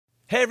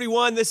Hey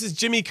everyone, this is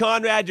Jimmy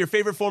Conrad, your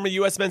favorite former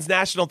U.S. men's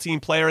national team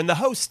player and the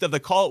host of the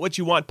Call It What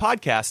You Want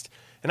podcast.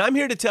 And I'm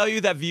here to tell you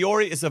that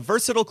Vuori is a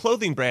versatile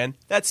clothing brand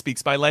that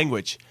speaks my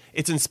language.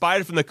 It's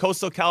inspired from the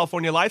coastal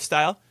California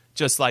lifestyle,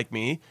 just like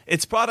me.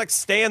 Its products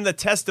stand the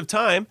test of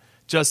time,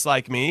 just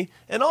like me.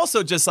 And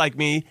also just like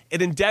me,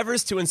 it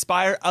endeavors to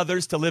inspire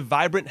others to live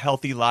vibrant,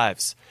 healthy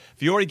lives.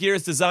 Vuori gear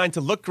is designed to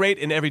look great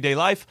in everyday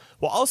life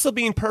while also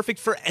being perfect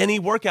for any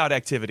workout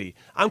activity.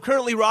 I'm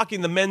currently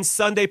rocking the men's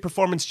Sunday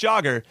Performance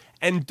Jogger,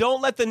 and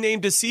don't let the name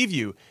deceive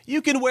you.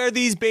 You can wear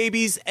these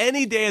babies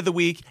any day of the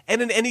week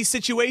and in any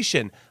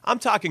situation. I'm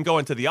talking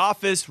going to the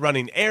office,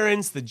 running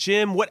errands, the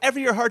gym, whatever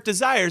your heart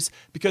desires,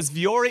 because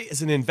Vuori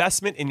is an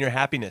investment in your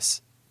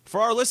happiness. For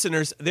our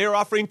listeners, they are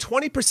offering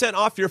 20%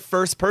 off your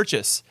first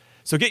purchase.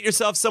 So get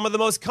yourself some of the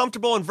most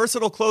comfortable and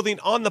versatile clothing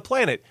on the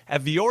planet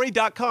at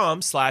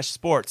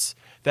vuori.com/sports.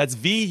 That's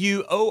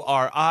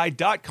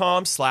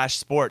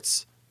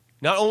VUORI.com/sports.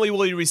 Not only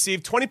will you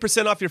receive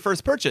 20% off your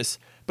first purchase,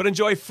 but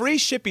enjoy free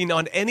shipping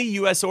on any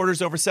U.S.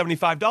 orders over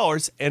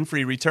 $75 and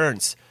free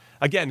returns.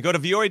 Again, go to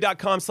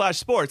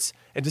vuori.com/sports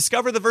and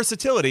discover the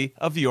versatility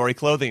of Vuori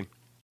clothing.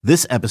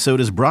 This episode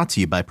is brought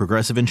to you by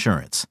Progressive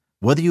Insurance.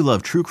 Whether you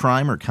love true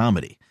crime or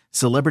comedy,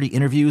 celebrity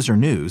interviews or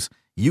news,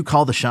 you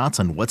call the shots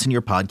on what's in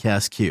your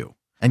podcast queue.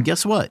 And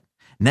guess what?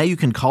 Now you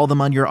can call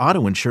them on your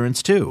auto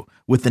insurance too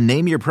with the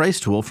Name Your Price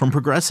tool from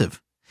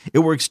Progressive. It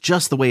works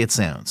just the way it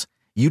sounds.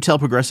 You tell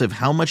Progressive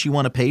how much you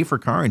want to pay for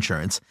car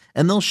insurance,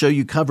 and they'll show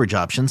you coverage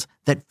options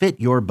that fit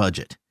your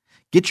budget.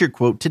 Get your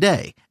quote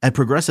today at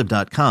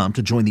Progressive.com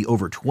to join the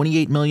over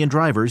 28 million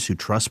drivers who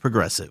trust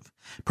Progressive.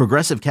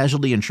 Progressive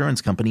Casualty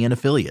Insurance Company and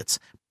Affiliates.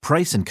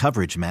 Price and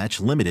coverage match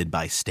limited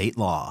by state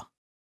law.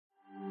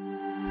 He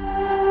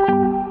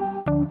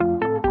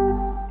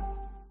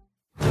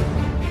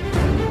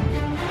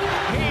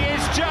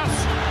is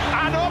just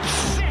an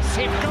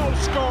obsessive goal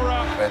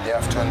scorer. But they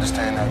have to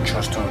understand I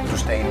chose to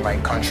stay in my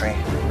country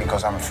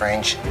because I'm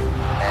French. And the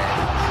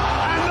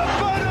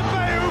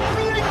Bernabeu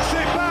blinks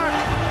it back.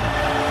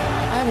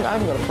 I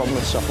haven't got a problem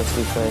with soccer, to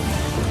be fair.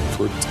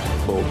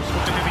 Football.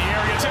 Into the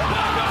area to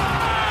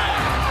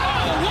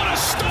Oh, what a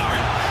start!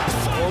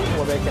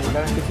 What I can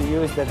guarantee to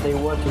you is that they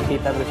want to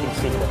keep everything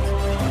secret.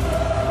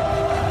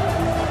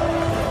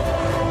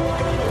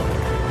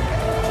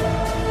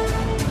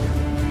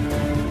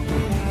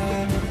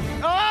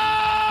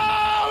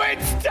 Oh,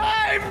 it's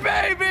time,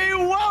 baby!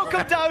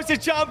 Welcome to House of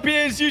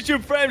Champions.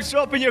 YouTube friends,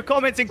 drop in your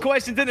comments and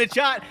questions in the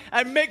chat,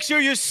 and make sure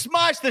you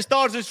smash the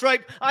stars and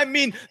stripe. I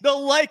mean, the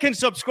like and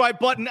subscribe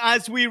button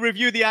as we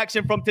review the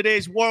action from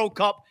today's World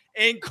Cup.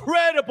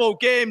 Incredible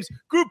games,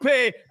 Group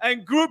A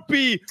and Group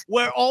B,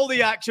 where all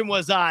the action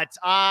was at.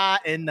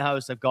 In the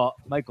house, I've got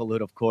Michael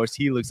Hood, of course.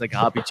 He looks like a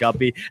happy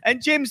chappy.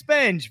 And James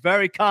Benge,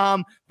 very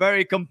calm,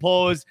 very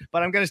composed.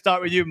 But I'm going to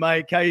start with you,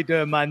 Mike. How you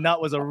doing, man? That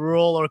was a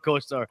roller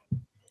coaster.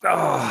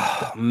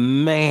 Oh,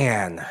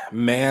 man.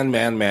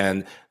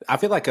 I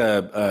feel like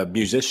a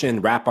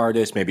musician, rap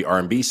artist, maybe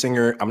R&B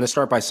singer. I'm going to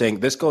start by saying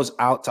this goes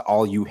out to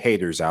all you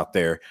haters out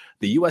there.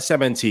 The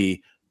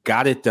USMNT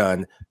got it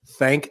done.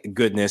 Thank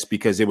goodness,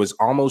 because it was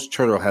almost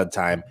turtlehead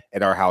time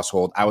at our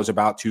household. I was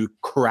about to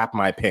crap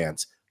my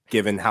pants,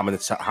 given how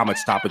much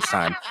stoppage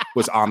time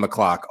was on the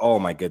clock. Oh,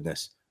 my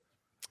goodness.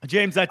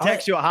 James, I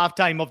text you at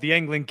halftime of the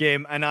England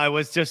game, and I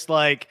was just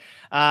like,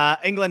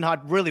 England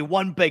had really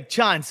one big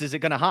chance. Is it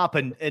going to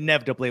happen?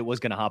 Inevitably, it was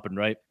going to happen,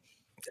 right?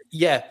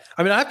 Yeah.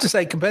 I mean, I have to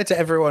say, compared to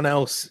everyone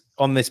else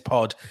on this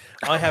pod,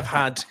 I have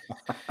had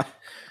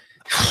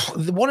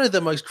one of the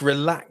most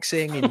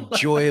relaxing,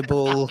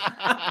 enjoyable,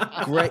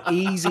 great,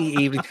 easy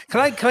evening.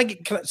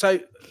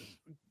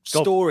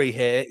 Story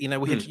here, you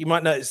know, you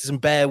might notice some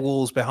bare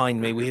walls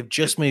behind me. We have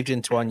just moved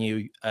into our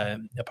new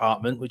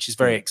apartment, which is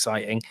very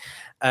exciting.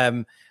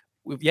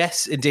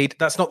 Yes, indeed.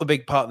 That's not the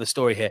big part of the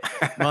story here.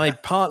 My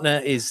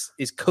partner is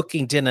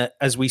cooking dinner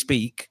as we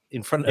speak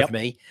in front of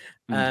me.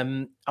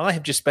 I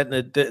have just spent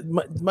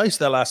most of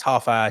the last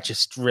half hour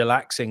just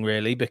relaxing,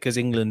 really, because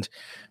England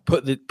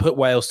put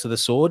Wales to the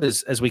sword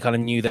as we kind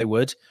of knew they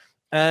would,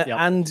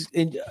 and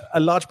in a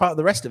large part of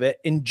the rest of it,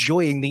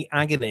 enjoying the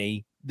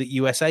agony that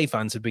USA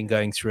fans have been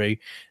going through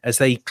as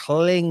they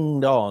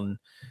clinged on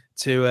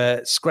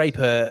to scrape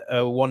a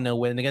 1-0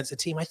 win against a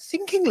team I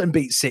think England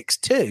beat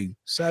 6-2.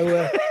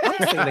 So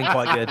I'm feeling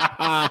quite good.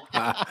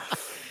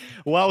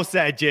 Well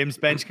said, James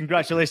Benge.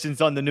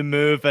 Congratulations on the new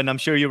move, and I'm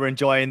sure you were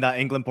enjoying that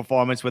England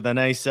performance with a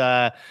nice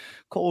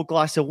cold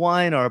glass of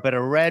wine or a bit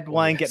of red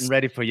wine, getting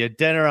ready for your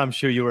dinner. I'm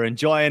sure you were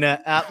enjoying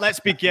it. Let's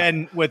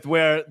begin with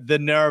where the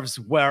nerves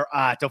were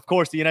at. Of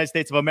course, the United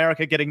States of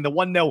America getting the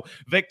 1-0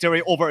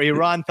 victory over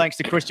Iran thanks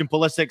to Christian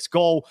Pulisic's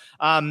goal.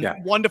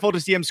 Wonderful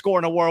to see him score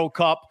in a World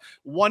Cup.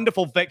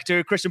 Wonderful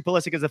victory. Christian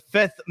Pulisic is the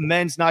fifth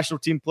men's national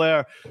team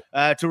player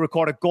to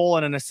record a goal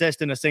and an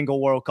assist in a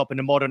single World Cup in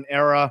the modern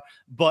era.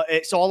 But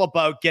it's all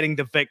about getting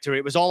the victory.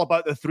 It was all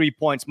about the 3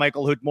 points,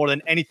 Michael Hood, more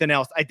than anything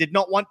else. I did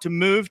not want to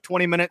move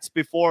 20 minutes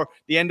before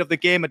the end of the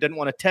game. I didn't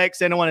want to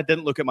text anyone. I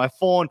didn't look at my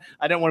phone.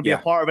 I didn't want to be a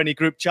part of any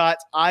group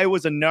chats. I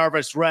was a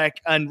nervous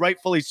wreck, and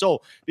rightfully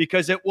so,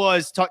 because it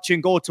was touch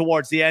and go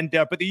towards the end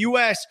there. But the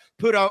US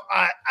put out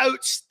an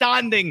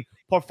outstanding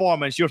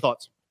performance. Your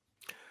thoughts?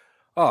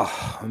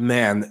 Oh,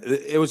 man.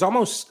 It was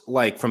almost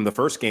like from the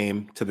first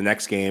game to the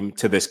next game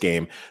to this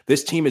game,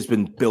 this team has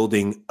been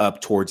building up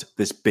towards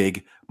this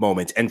big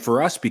moment. And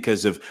for us,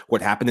 because of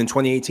what happened in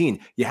 2018,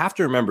 you have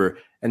to remember,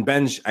 and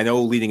Benj, I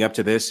know leading up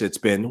to this, it's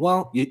been,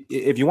 well,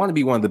 if you want to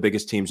be one of the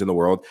biggest teams in the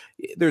world,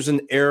 there's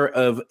an air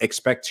of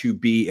expect to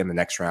be in the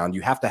next round.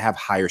 You have to have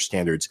higher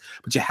standards,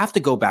 but you have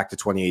to go back to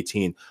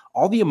 2018.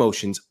 All the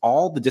emotions,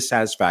 all the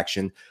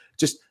dissatisfaction,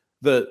 just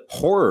the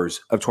horrors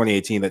of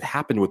 2018 that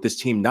happened with this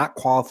team not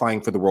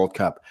qualifying for the World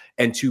Cup,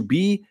 and to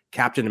be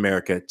Captain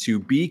America, to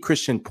be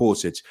Christian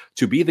Pulisic,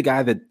 to be the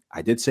guy that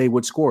I did say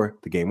would score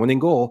the game-winning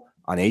goal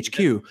on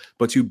HQ,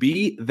 but to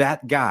be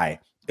that guy,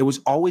 it was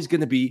always going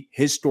to be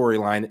his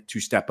storyline to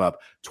step up.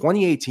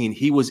 2018,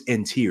 he was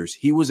in tears.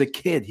 He was a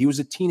kid. He was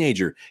a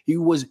teenager. He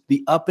was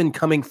the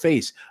up-and-coming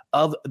face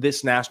of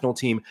this national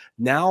team.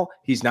 Now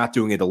he's not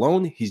doing it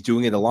alone. He's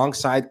doing it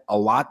alongside a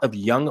lot of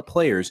young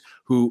players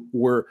who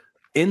were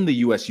in the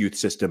U.S. youth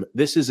system.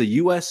 This is a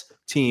U.S.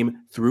 team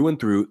through and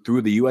through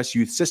the U.S.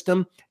 youth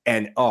system.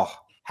 And,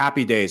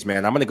 happy days,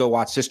 man. I'm going to go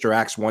watch Sister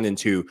Acts 1 and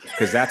 2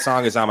 because that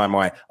song is on my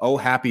mind. Oh,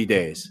 happy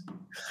days.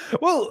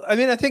 Well, I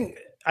mean, I think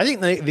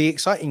the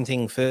exciting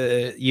thing for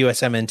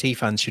USMNT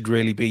fans should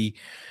really be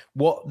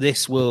what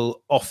this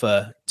will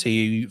offer to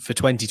you for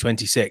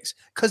 2026.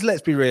 Because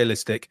let's be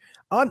realistic.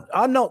 I'm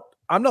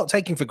not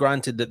taking for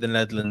granted that the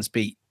Netherlands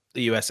beat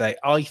the USA.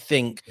 I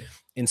think,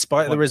 in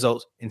spite of the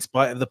results, in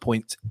spite of the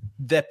points,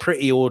 they're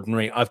pretty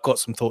ordinary. I've got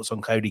some thoughts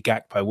on Cody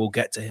Gakpo. We'll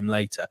get to him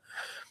later.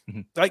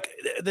 Mm-hmm. Like,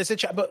 there's a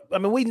chat, but I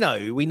mean, we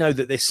know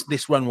that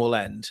this run will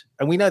end,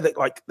 and we know that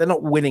like they're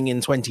not winning in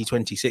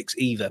 2026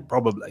 either,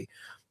 probably.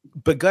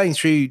 But going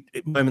through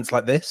moments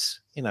like this,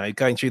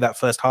 going through that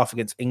first half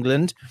against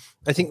England,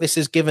 I think this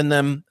has given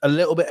them a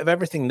little bit of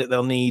everything that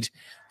they'll need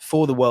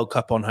for the World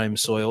Cup on home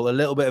soil, a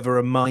little bit of a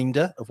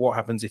reminder of what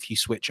happens if you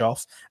switch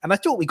off. And I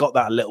thought we got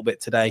that a little bit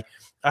today.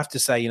 I have to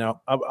say,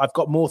 I've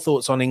got more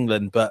thoughts on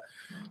England, but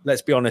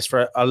let's be honest,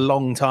 for a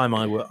long time,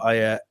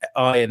 I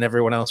and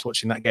everyone else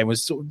watching that game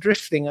was sort of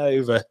drifting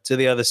over to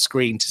the other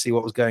screen to see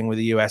what was going with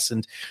the US,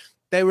 and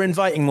they were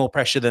inviting more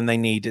pressure than they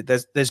needed.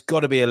 There's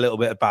got to be a little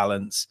bit of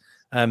balance.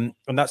 And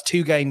that's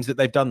 2 games that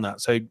they've done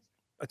that. So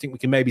I think we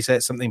can maybe say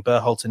it's something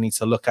Berhalter needs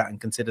to look at and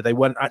consider. They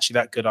weren't actually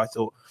that good, I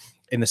thought,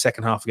 in the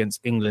second half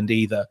against England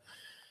either.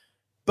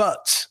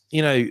 But,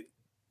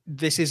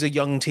 this is a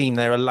young team.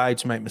 They're allowed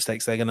to make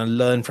mistakes. They're going to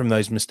learn from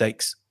those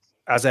mistakes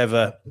as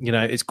ever.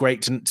 It's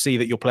great to see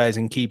that your players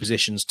in key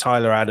positions,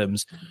 Tyler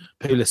Adams,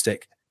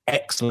 Pulisic,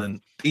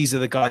 excellent. These are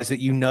the guys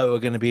that are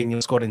going to be in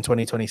your squad in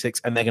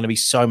 2026, and they're going to be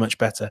so much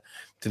better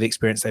for the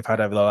experience they've had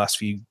over the last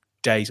few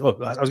days. Well,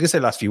 I was going to say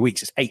last few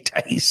weeks. It's 8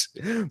 days.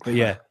 But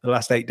yeah, the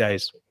last 8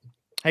 days.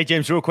 Hey,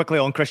 James, real quickly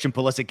on Christian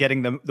Pulisic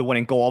getting the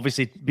winning goal,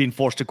 obviously being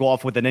forced to go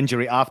off with an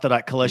injury after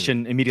that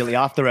collision immediately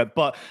after it.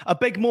 But a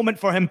big moment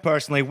for him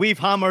personally. We've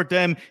hammered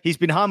him. He's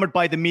been hammered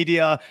by the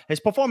media. His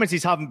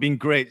performances haven't been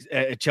great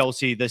at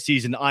Chelsea this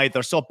season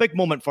either. So a big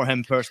moment for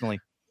him personally.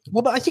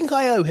 Well, but I think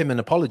I owe him an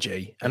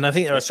apology. And I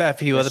think there are a fair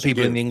few other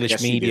people in the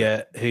English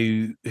media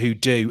who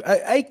do.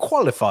 A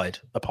qualified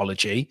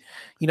apology.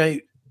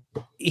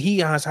 He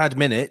has had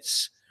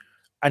minutes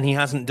and he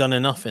hasn't done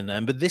enough in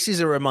them. But this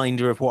is a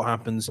reminder of what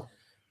happens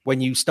when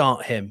you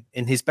start him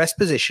in his best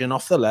position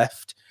off the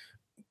left.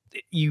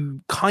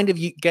 You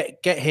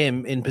get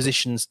him in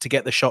positions to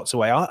get the shots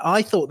away.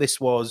 I thought this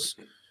was,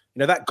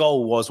 that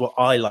goal was what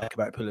I like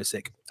about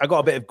Pulisic. I got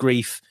a bit of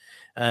grief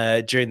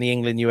during the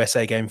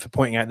England-USA game for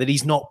pointing out that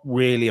he's not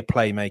really a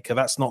playmaker.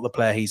 That's not the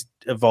player he's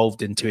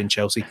evolved into in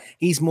Chelsea.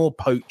 He's more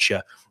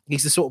poacher.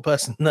 He's the sort of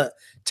person that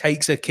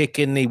takes a kick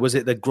in the, was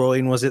it the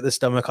groin? Was it the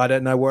stomach? I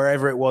don't know.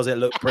 Wherever it was, it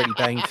looked pretty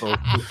painful.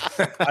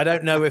 I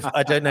don't know if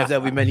there'll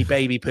be many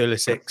baby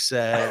Pulisics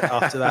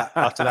after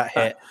that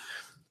hit.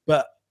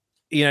 But,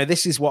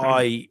 this is what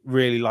I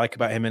really like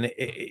about him. And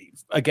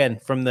again,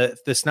 from the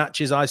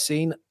snatches I've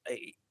seen,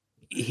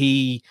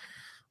 he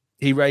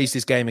raised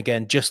his game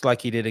again, just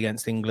like he did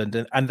against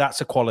England. And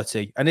that's a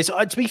quality. And it's,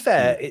 to be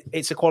fair,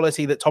 it's a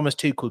quality that Thomas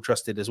Tuchel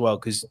trusted as well,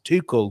 because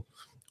Tuchel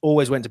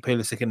always went to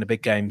Pulisic in the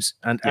big games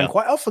and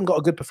quite often got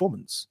a good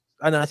performance.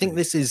 And I think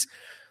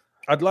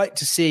I'd like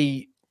to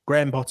see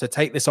Graham Potter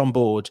take this on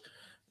board,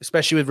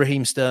 especially with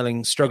Raheem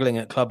Sterling struggling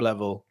at club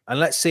level. And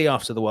let's see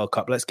after the World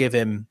Cup, let's give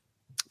him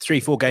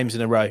 3-4 games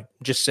in a row.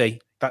 Just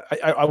see.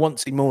 I want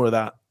to see more of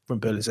that from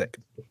Pulisic.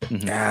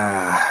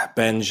 Mm-hmm.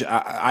 Benj,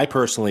 I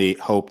personally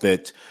hope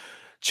that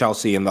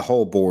Chelsea and the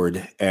whole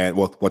board, and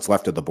what's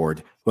left of the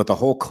board, but the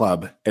whole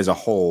club as a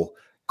whole,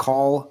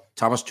 call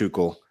Thomas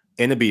Tuchel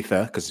in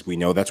Ibiza, because we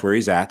know that's where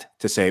he's at,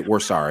 to say, we're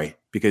sorry,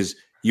 because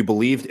you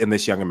believed in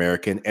this young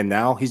American, and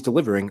now he's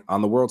delivering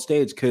on the world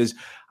stage. Because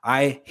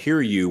I hear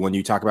you when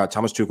you talk about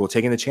Thomas Tuchel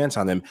taking a chance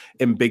on him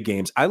in big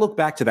games. I look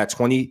back to that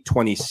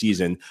 2020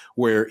 season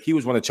where he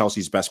was one of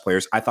Chelsea's best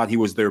players. I thought he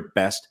was their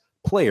best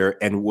player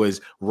and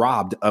was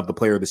robbed of the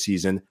player of the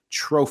season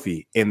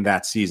trophy in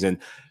that season.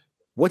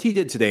 What he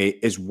did today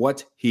is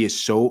what he is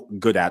so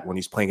good at when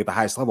he's playing at the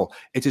highest level.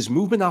 It's his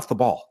movement off the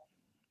ball.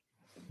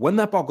 When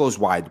that ball goes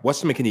wide,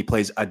 Weston McKennie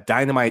plays a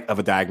dynamite of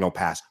a diagonal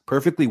pass,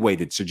 perfectly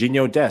weighted.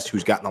 Serginho Dest,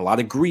 who's gotten a lot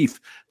of grief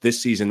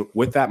this season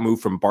with that move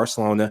from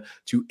Barcelona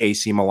to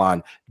AC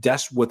Milan.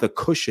 Dest with a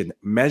cushion,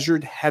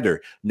 measured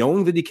header,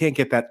 knowing that he can't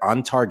get that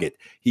on target.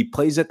 He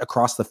plays it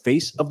across the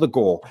face of the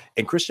goal.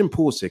 And Christian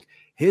Pulisic,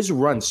 his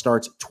run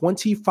starts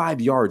 25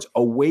 yards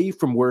away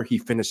from where he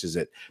finishes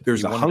it.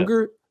 There's a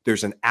hunger.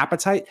 There's an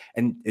appetite.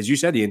 And as you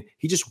said, Ian,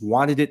 he just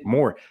wanted it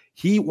more.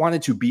 He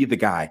wanted to be the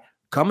guy.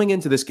 Coming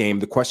into this game,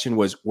 the question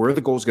was, where are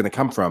the goals going to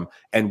come from?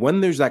 And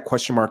when there's that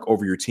question mark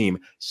over your team,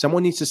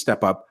 someone needs to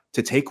step up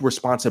to take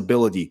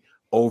responsibility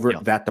over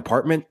that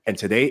department. And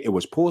today it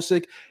was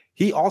Pulisic.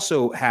 He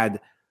also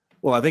had,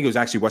 well, I think it was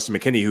actually Weston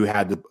McKennie who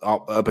had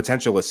a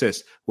potential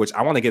assist, which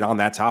I want to get on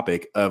that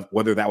topic of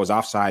whether that was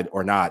offside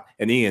or not.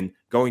 And Ian,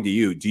 going to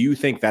you, do you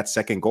think that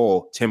second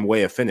goal, Tim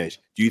Weah finish,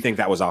 do you think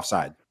that was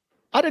offside?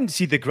 I didn't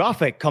see the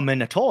graphic come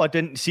in at all. I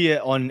didn't see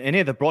it on any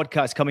of the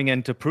broadcasts coming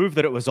in to prove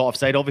that it was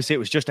offside. Obviously, it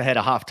was just ahead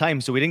of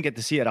halftime, so we didn't get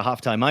to see it at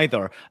halftime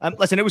either.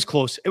 Listen, it was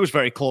close. It was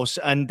very close.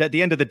 And at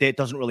the end of the day, it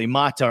doesn't really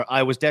matter.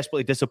 I was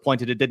desperately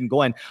disappointed it didn't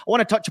go in. I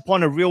want to touch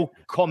upon a real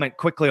comment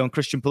quickly on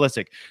Christian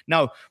Pulisic.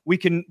 Now, we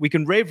can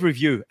rave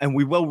review, and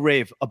we will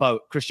rave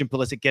about Christian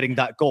Pulisic getting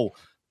that goal.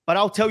 But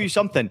I'll tell you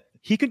something.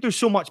 He can do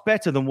so much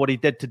better than what he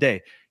did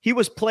today. He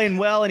was playing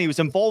well and he was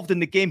involved in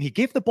the game. He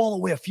gave the ball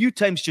away a few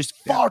times just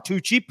far too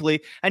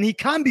cheaply, and he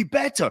can be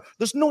better.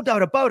 There's no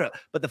doubt about it.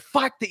 But the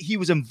fact that he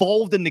was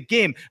involved in the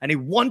game and he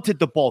wanted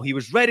the ball, he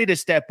was ready to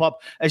step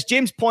up. As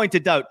James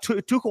pointed out,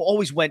 Tuchel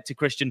always went to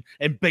Christian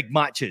in big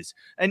matches.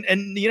 And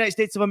the United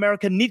States of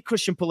America need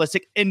Christian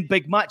Pulisic in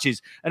big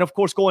matches. And of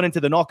course, going into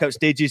the knockout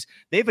stages,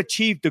 they've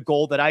achieved the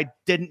goal that I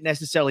didn't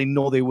necessarily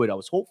know they would. I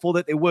was hopeful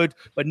that they would,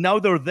 but now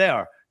they're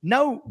there.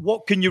 Now,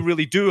 what can you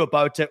really do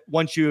about it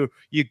once you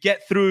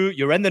get through,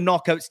 you're in the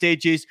knockout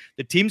stages,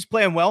 the team's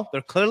playing well,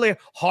 they're clearly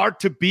hard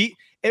to beat.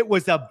 It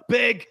was a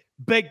big,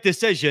 big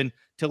decision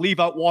to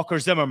leave out Walker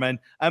Zimmerman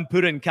and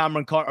put in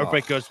Cameron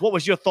Carter-Vickers. What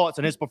was your thoughts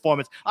on his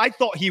performance? I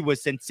thought he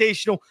was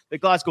sensational. The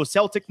Glasgow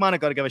Celtic man, I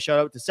got to give a shout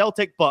out to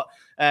Celtic, but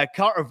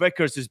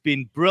Carter-Vickers has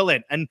been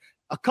brilliant. And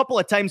a couple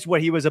of times where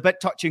he was a bit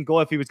touch and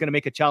go if he was going to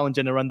make a challenge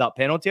in around that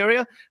penalty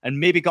area, and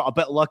maybe got a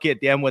bit lucky at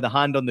the end with a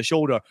hand on the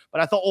shoulder. But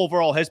I thought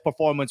overall his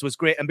performance was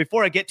great. And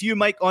before I get to you,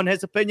 Mike, on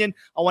his opinion,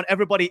 I want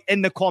everybody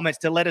in the comments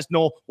to let us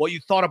know what you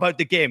thought about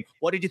the game.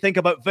 What did you think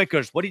about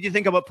Vickers? What did you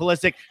think about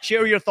Pulisic?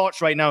 Share your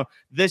thoughts right now.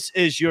 This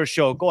is your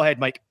show. Go ahead,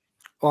 Mike.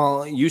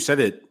 Well, you said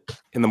it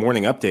in the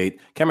morning update.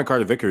 Cameron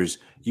Carter-Vickers,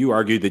 you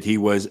argued that he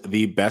was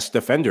the best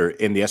defender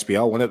in the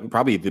SPL,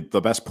 probably the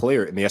best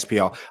player in the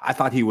SPL. I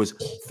thought he was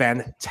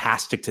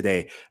fantastic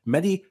today.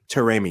 Mehdi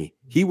Taremi,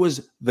 he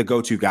was the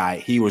go-to guy.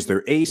 He was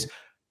their ace.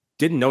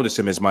 Didn't notice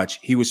him as much.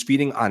 He was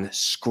feeding on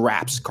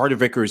scraps.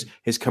 Carter-Vickers,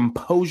 his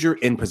composure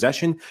in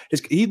possession,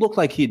 he looked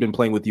like he had been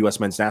playing with the U.S.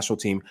 men's national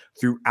team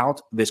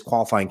throughout this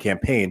qualifying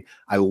campaign.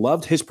 I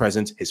loved his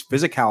presence, his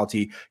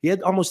physicality. He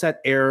had almost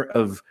that air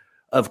of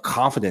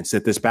confidence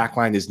that this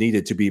backline is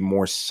needed to be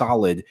more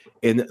solid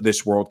in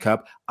this World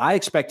Cup. I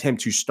expect him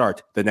to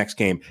start the next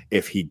game.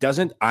 If he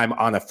doesn't, I'm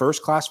on a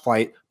first-class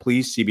flight.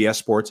 Please, CBS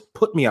Sports,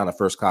 put me on a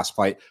first-class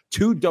flight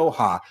to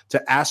Doha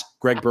to ask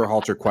Greg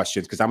Berhalter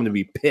questions, because I'm going to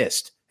be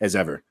pissed as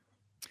ever.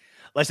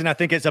 Listen, I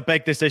think it's a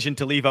big decision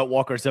to leave out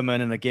Walker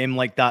Zimmerman in a game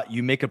like that.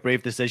 You make a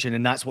brave decision,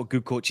 and that's what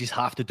good coaches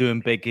have to do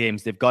in big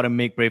games. They've got to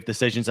make brave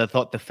decisions. I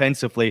thought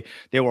defensively,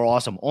 they were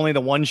awesome. Only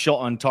the one shot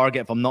on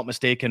target, if I'm not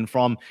mistaken,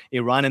 from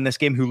Iran in this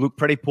game, who looked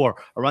pretty poor.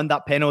 Around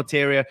that penalty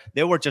area,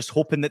 they were just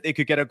hoping that they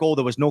could get a goal.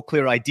 There was no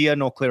clear idea,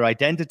 no clear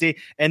identity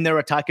in their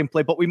attacking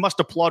play, but we must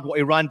applaud what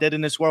Iran did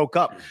in this World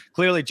Cup.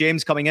 Clearly,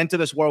 James coming into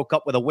this World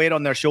Cup with a weight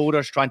on their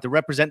shoulders, trying to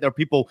represent their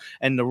people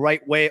in the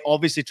right way,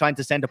 obviously trying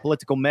to send a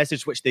political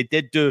message, which they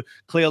did do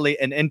clearly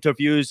in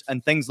interviews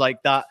and things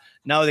like that.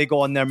 Now they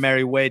go on their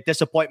merry way.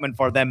 Disappointment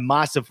for them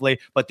massively,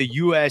 but the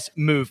US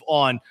move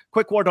on.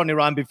 Quick word on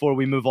Iran before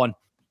we move on.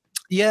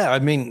 Yeah, I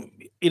mean,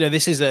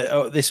 this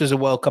was a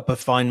World Cup of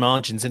fine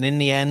margins, and in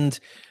the end,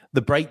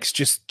 the breaks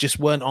just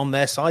weren't on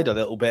their side a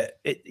little bit.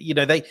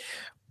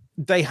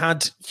 They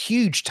had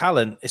huge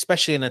talent,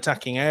 especially in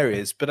attacking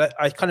areas, but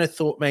I kind of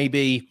thought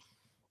maybe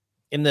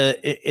in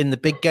the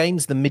big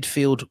games, the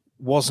midfield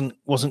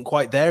wasn't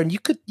quite there, and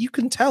you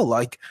can tell,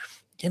 like,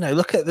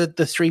 look at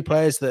the three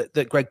players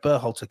that Greg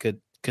Berhalter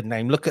could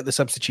name. Look at the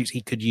substitutes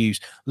he could use.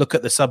 Look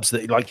at the subs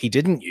that he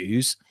didn't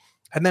use,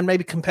 and then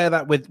maybe compare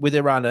that with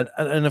Iran.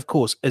 And of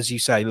course, as you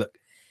say, look,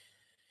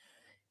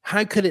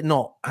 how can it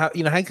not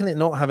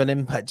have an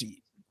impact?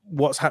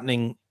 What's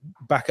happening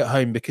back at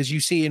home? Because you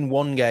see in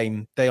one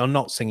game they are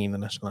not singing the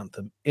national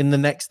anthem. In the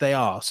next they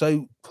are.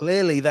 So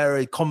clearly there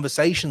are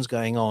conversations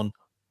going on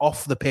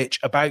off the pitch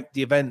about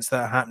the events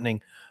that are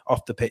happening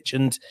off the pitch,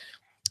 and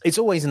it's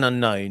always an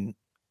unknown.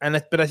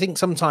 But I think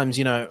sometimes,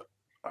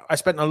 I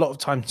spent a lot of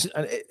time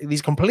in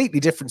these completely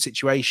different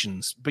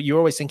situations, but you're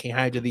always thinking,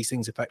 how do these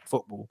things affect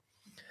football?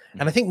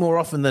 And I think more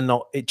often than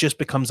not, it just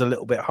becomes a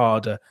little bit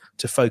harder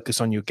to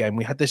focus on your game.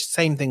 We had the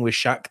same thing with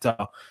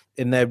Shakhtar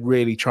in their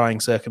really trying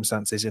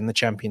circumstances in the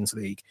Champions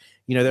League.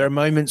 You know, there are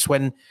moments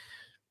when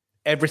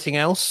everything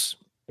else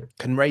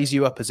can raise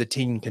you up as a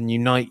team, can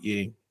unite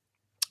you,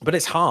 but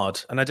it's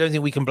hard. And I don't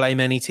think we can blame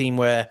any team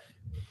where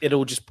it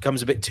all just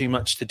becomes a bit too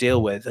much to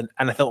deal with. And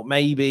I thought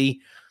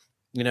maybe,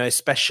 you know,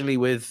 especially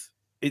with,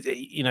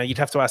 you know, you'd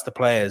have to ask the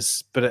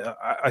players, but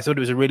I thought it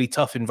was a really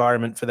tough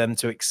environment for them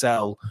to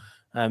excel,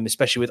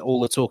 especially with all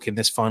the talk in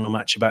this final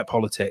match about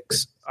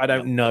politics. I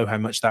don't know how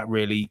much that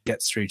really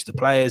gets through to the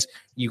players.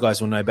 You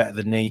guys will know better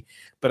than me,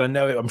 but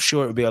I'm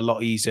sure it would be a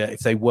lot easier if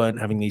they weren't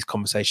having these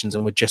conversations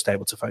and were just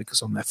able to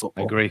focus on their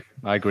football.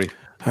 I agree.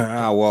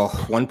 Well,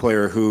 one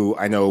player who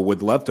I know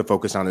would love to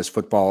focus on his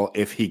football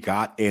if he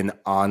got in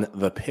on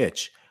the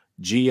pitch,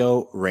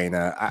 Gio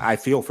Reyna. I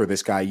feel for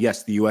this guy.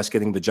 Yes, the U.S.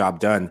 getting the job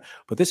done,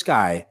 but this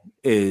guy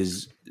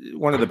is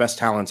one of the best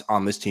talents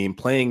on this team,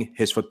 playing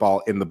his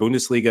football in the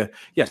Bundesliga.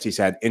 Yes, he's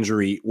had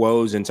injury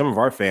woes, and some of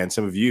our fans,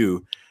 some of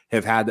you,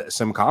 have had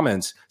some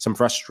comments, some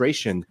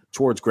frustration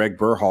towards Greg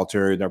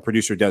Berhalter and our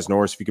producer Des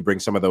Norris, if you could bring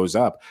some of those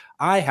up.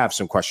 I have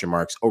some question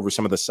marks over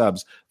some of the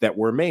subs that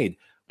were made.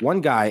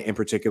 One guy in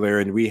particular,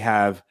 and we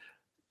have,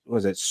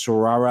 was it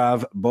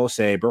Sorav Bose?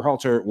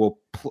 Berhalter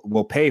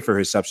will pay for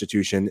his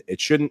substitution. It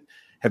shouldn't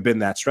have been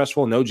that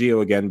stressful. No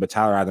Gio again, but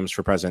Tyler Adams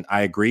for president.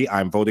 I agree.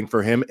 I'm voting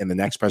for him in the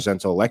next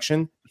presidential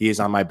election. He is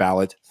on my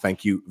ballot.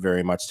 Thank you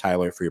very much,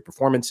 Tyler, for your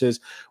performances.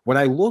 When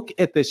I look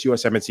at this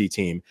USMNT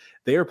team,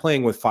 they are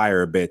playing with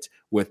fire a bit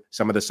with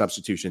some of the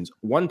substitutions.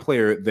 One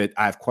player that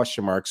I have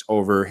question marks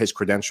over his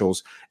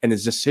credentials and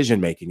his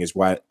decision-making is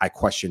why I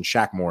question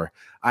Shaq more.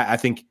 I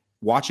think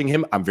watching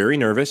him, I'm very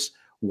nervous.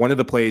 One of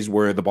the plays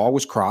where the ball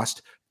was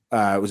crossed,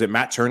 was it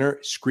Matt Turner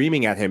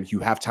screaming at him, you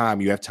have time,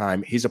 you have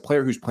time. He's a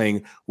player who's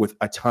playing with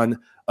a ton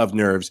of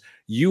nerves.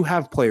 You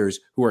have players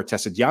who are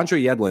tested.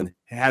 DeAndre Yedlin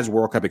has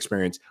World Cup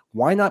experience.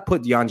 Why not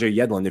put DeAndre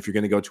Yedlin if you're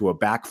going to go to a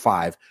back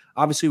five?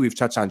 Obviously, we've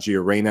touched on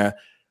Gio Reyna.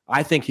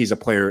 I think he's a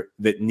player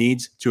that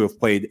needs to have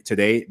played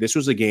today. This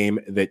was a game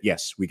that,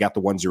 yes, we got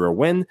the 1-0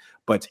 win,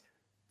 but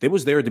it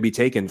was there to be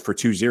taken for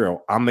 2-0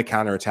 on the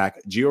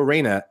counterattack. Gio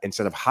Reyna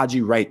instead of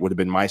Haji Wright would have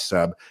been my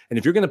sub. And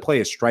if you're going to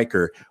play a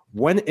striker,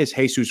 when is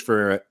Jesus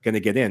Ferreira going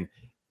to get in?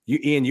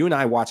 Ian, you and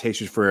I watch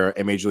Jesus Ferreira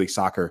in Major League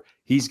Soccer.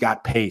 He's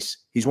got pace.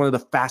 He's one of the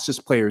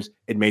fastest players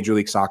in Major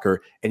League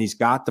Soccer, and he's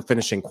got the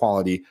finishing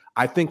quality.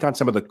 I think on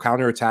some of the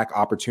counterattack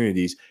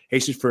opportunities,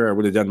 Jesus Ferreira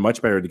would have done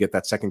much better to get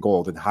that second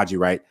goal than Haji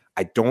Wright.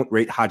 I don't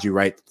rate Haji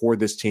Wright for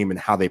this team and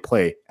how they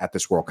play at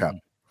this World Cup.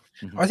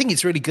 I think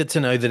it's really good to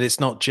know that it's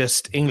not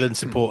just England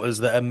supporters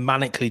that are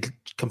manically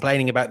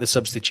complaining about the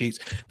substitutes,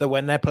 that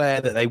when their player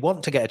that they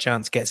want to get a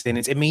chance gets in,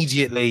 it's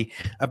immediately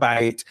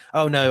about,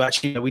 oh no,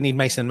 actually, we need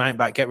Mason Mount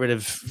back, get rid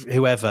of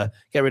whoever,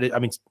 get rid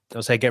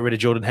of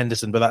Jordan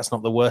Henderson, but that's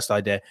not the worst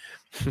idea.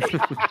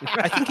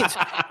 I think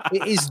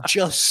it is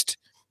just,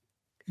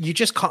 you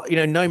just can't,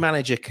 no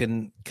manager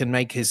can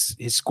make his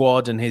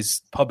squad and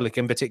his public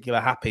in particular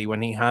happy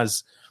when he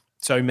has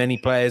so many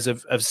players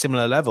of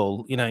similar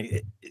level.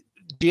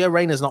 Gio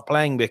Reyna's not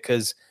playing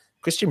because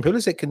Christian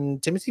Pulisic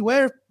and Timothy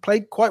Weah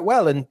played quite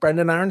well, and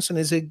Brendan Aronson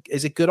is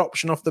a good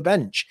option off the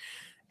bench.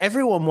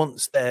 Everyone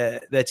wants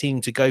their team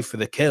to go for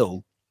the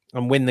kill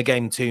and win the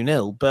game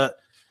 2-0, but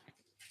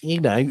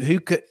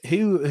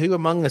who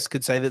among us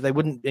could say that they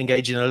wouldn't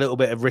engage in a little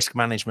bit of risk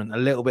management, a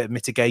little bit of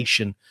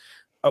mitigation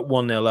at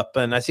 1-0 up?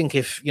 And I think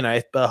if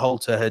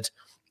Berhalter had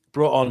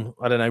brought on,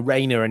 I don't know,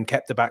 Reyna and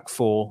kept the back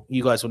four,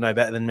 you guys will know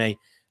better than me.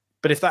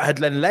 But if that had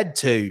then led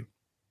to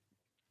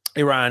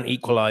Iran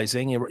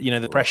equalizing,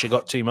 the pressure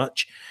got too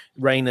much,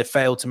 Reyna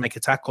failed to make a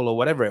tackle or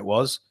whatever it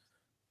was,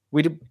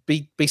 we'd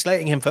be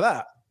slating him for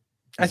that.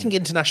 I think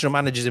international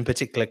managers in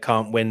particular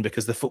can't win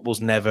because the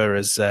football's never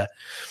as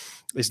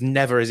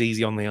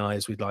easy on the eye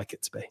as we'd like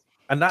it to be.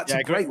 And that's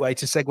a great way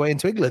to segue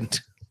into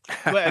England.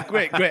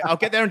 Great. I'll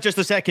get there in just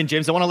a second,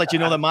 James. I want to let you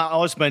know that Matt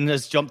Osman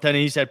has jumped in and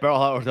he said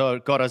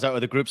Berhalter got us out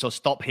of the group, so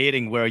stop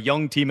hating. We're a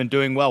young team and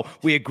doing well.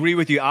 We agree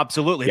with you,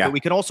 absolutely. Yeah. But we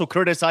can also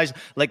criticize,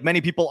 like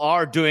many people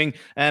are doing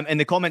in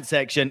the comment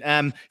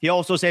section. He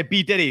also said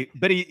B. Diddy,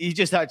 but he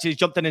just actually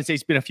jumped in and said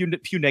it's been a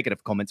few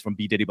negative comments from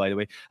B. Diddy, by the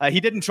way.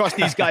 He didn't trust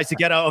these guys to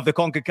get out of the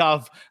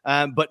CONCACAF,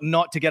 but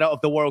not to get out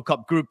of the World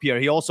Cup group here.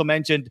 He also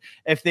mentioned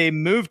if they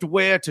moved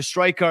Weah to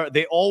striker,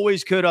 they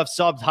always could have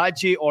subbed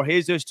Haji or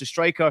Jesus to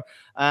striker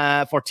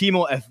for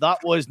Timo if that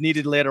was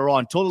needed later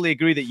on. Totally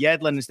agree that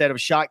Yedlin instead of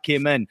Shaq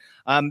came in.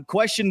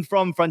 Question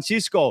from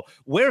Francisco,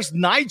 where's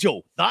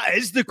Nigel? That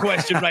is the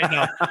question right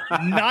now.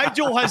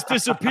 Nigel has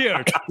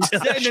disappeared.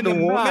 He's sitting in the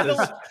middle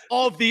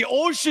of the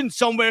ocean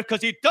somewhere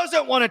because he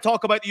doesn't want to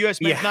talk about the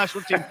US men's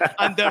national team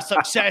and their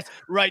success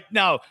right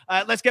now.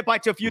 Let's get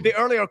back to a few of the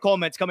earlier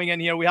comments coming in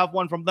here. We have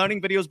one from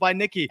Learning Videos by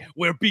Nikki.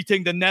 We're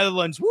beating the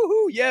Netherlands. Woohoo!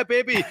 Woo! Yeah,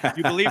 baby.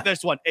 You believe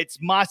this one? It's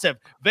massive.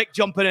 Vic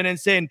jumping in and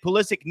saying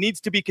Pulisic needs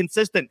to be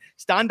consistent.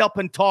 Stand up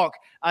and talk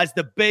as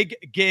the big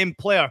game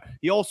player.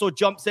 He also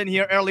jumps in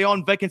here early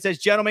on, Vic, and says,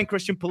 gentlemen,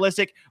 Christian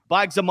Pulisic,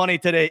 bags of money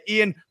today.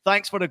 Ian,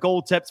 thanks for the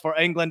goal tips for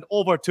England.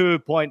 Over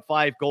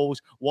 2.5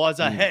 goals was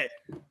a hit.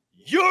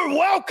 You're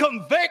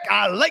welcome, Vic.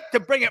 I like to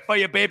bring it for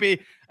you,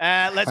 baby.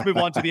 Let's move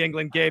on to the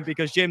England game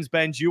because James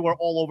Benz, you were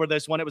all over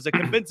this one. It was a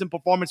convincing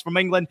performance from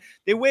England.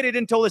 They waited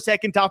until the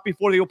second half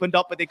before they opened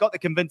up, but they got the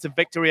convincing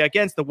victory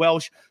against the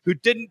Welsh, who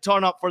didn't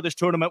turn up for this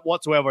tournament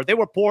whatsoever. They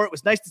were poor. It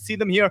was nice to see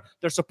them here.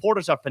 Their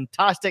supporters are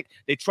fantastic.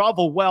 They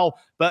travel well,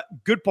 but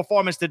good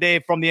performance today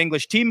from the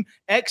English team.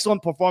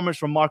 Excellent performance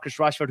from Marcus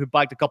Rashford, who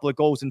bagged a couple of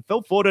goals, and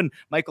Phil Foden,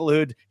 Michael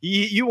Hood,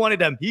 you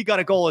wanted him. He got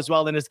a goal as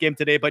well in this game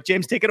today. But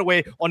James, take it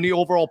away on the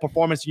overall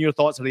performance and your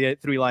thoughts of the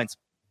three lines.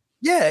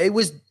 Yeah, it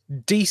was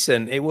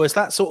decent. It was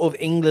that sort of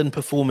England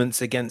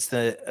performance against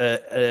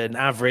an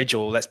average,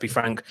 or let's be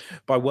frank,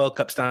 by World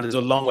Cup standards,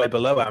 a long way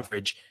below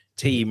average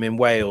team in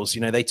Wales.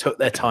 You know, they took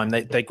their time.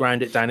 They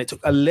ground it down. It took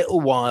a little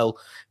while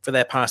for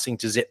their passing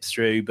to zip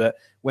through, but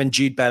when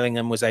Jude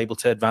Bellingham was able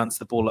to advance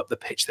the ball up the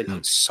pitch, they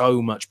looked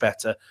so much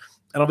better.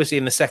 And obviously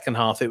in the second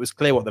half, it was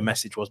clear what the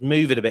message was.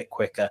 Move it a bit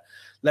quicker.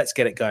 Let's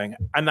get it going.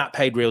 And that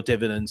paid real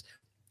dividends.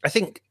 I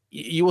think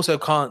you also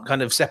can't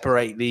kind of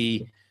separate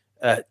the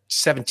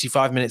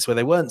 75 minutes where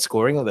they weren't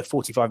scoring, or the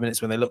 45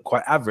 minutes when they looked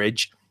quite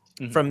average,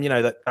 from, you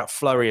know, that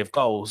flurry of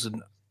goals.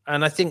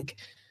 And I think,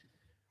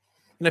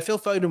 you know, Phil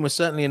Foden was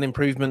certainly an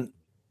improvement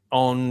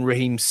on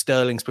Raheem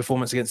Sterling's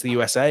performance against the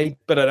USA,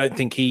 but I don't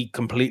think he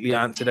completely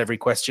answered every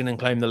question and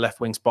claimed the left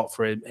wing spot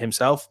for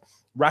himself.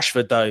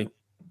 Rashford, though,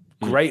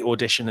 great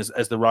audition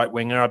as the right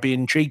winger. I'd be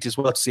intrigued as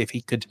well to see if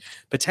he could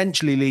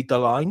potentially lead the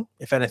line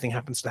if anything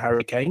happens to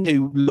Harry Kane,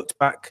 who looked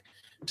back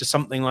to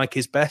something like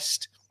his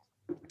best.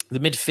 The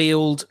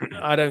midfield,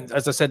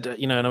 as I said,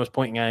 you know, and I was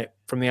pointing out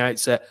from the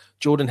outset,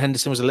 Jordan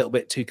Henderson was a little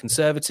bit too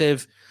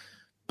conservative,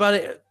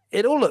 but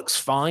it all looks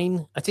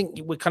fine. I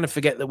think we kind of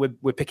forget that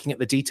we're picking at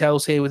the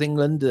details here with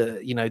England,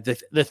 you know,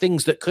 the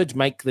things that could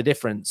make the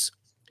difference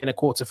in a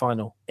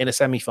quarterfinal, in a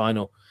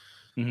semi-final.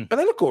 But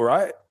they look all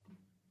right.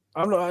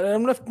 I'm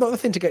not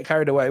nothing to get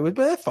carried away with,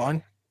 but they're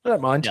fine. I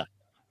don't mind.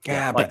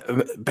 Yeah, but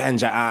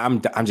Benj,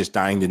 I'm just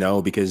dying to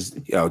know, because,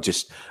 you know,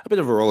 just a bit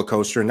of a roller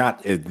coaster,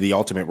 not the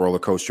ultimate roller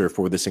coaster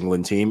for this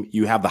England team.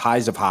 You have the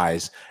highs of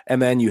highs,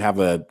 and then you have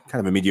a kind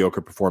of a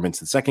mediocre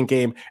performance in the second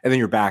game, and then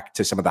you're back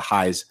to some of the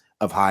highs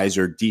of highs,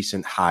 or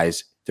decent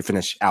highs, to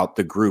finish out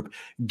the group.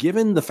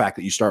 Given the fact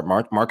that you start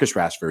Marcus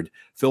Rashford,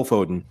 Phil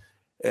Foden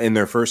in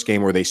their first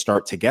game where they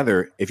start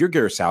together, if you're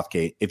Gareth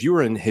Southgate, if you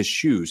were in his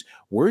shoes,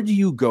 where do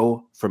you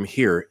go from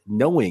here,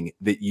 knowing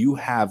that you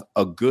have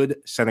a good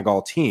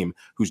Senegal team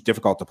who's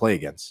difficult to play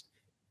against?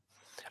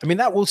 I mean,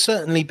 that will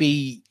certainly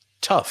be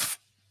tough,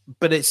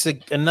 but it's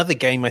another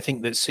game I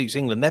think that suits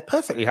England. They're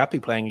perfectly happy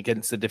playing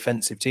against a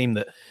defensive team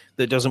that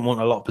doesn't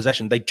want a lot of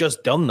possession. They've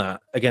just done that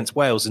against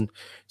Wales, and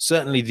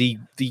certainly the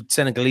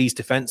Senegalese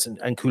defense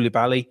and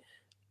Koulibaly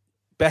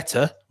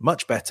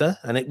much better,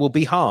 and it will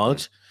be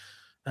hard.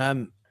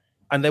 And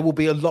there will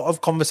be a lot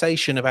of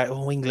conversation about,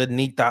 England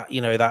need that,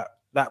 you know,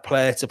 that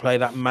player to play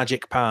that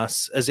magic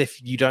pass, as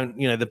if you don't,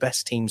 you know, the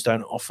best teams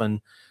don't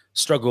often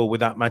struggle with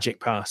that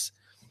magic pass.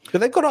 But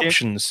they've got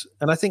options.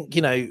 And I think,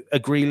 you know, a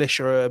Grealish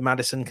or a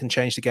Maddison can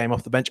change the game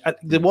off the bench.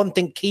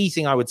 The key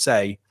thing I would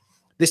say,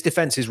 this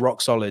defense is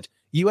rock solid.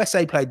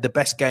 USA played the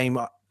best game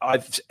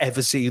I've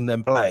ever seen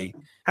them play.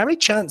 How many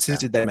chances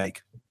did they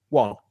make?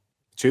 1.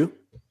 2.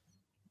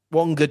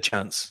 1 good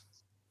chance.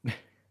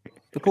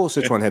 The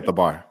Pulisic one hit the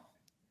bar.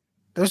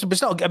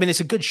 It's not. I mean, it's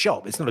a good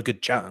shot. It's not a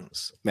good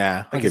chance.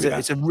 Yeah,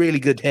 it's a really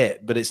good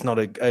hit, but it's not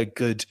a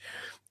good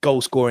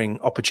goal scoring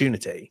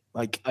opportunity.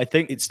 I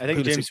think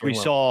James,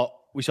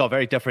 we saw a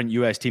very different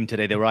US team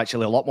today. They were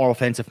actually a lot more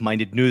offensive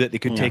minded, knew that they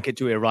could take it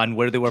to Iran,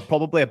 where they were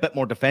probably a bit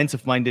more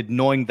defensive minded,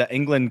 knowing that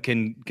England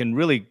can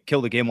really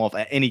kill the game off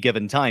at any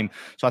given time.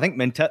 So I think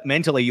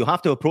mentally you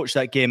have to approach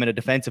that game in a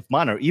defensive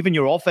manner. Even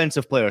your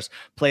offensive players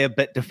play a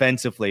bit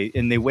defensively,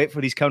 and they wait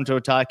for these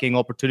counter-attacking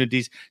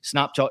opportunities,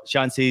 snapshot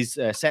chances,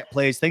 set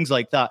plays, things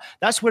like that.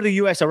 That's where the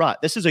US are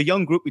at. This is a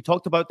young group. We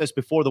talked about this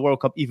before the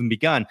World Cup even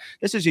began.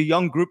 This is a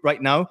young group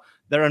right now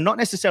that are not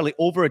necessarily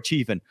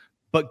overachieving,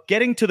 but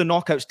getting to the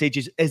knockout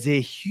stages is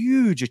a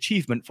huge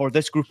achievement for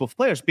this group of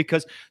players,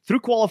 because through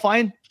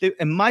qualifying,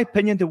 in my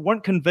opinion, they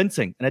weren't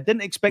convincing. And I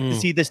didn't expect to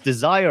see this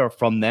desire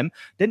from them.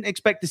 Didn't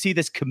expect to see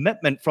this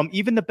commitment from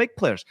even the big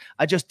players.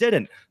 I just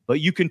didn't.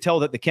 But you can tell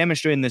that the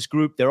chemistry in this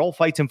group, they're all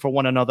fighting for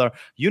one another.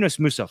 Yunus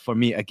Musah, for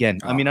me, again.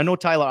 I mean, I know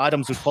Tyler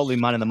Adams was probably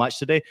man of the match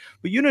today,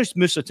 but Yunus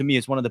Musah, to me,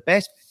 is one of the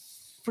best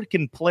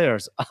freaking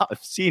players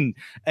I've seen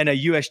in a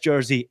US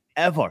jersey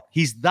ever.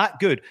 He's that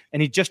good,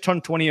 and he just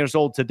turned 20 years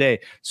old today.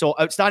 So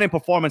outstanding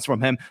performance from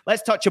him.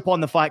 Let's touch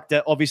upon the fact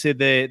that obviously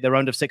the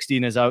round of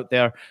 16 is out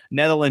there.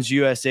 Netherlands,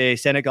 USA,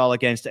 Senegal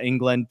against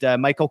England.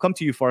 Mike, I'll come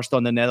to you first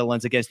on the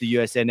Netherlands against the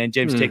USA, and then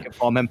James take it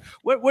from him.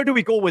 Where do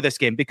we go with this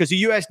game? Because the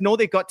US know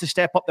they've got to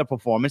step up their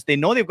performance. They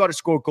know they've got to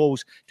score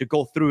goals to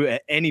go through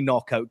at any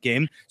knockout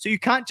game. So you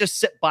can't just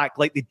sit back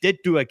like they did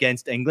do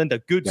against England, a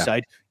good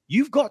side.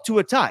 You've got to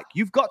attack.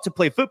 You've got to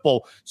play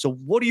football. So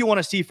what do you want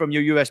to see from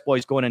your US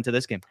boys going into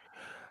this game?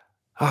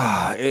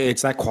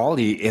 It's that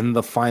quality in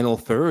the final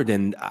third.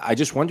 And I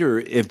just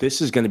wonder if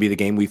this is going to be the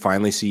game we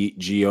finally see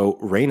Gio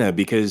Reyna,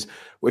 because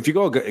if you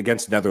go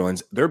against the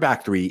Netherlands, their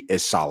back three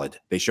is solid.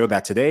 They showed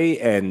that today.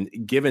 And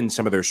given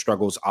some of their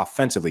struggles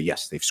offensively,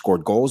 yes, they've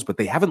scored goals, but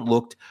they haven't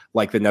looked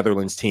like the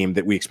Netherlands team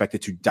that we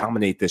expected to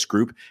dominate this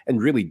group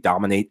and really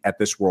dominate at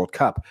this World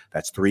Cup.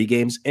 That's 3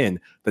 games in.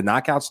 The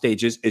knockout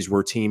stages is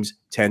where teams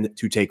tend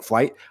to take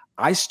flight.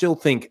 I still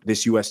think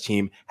this U.S.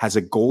 team has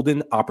a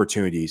golden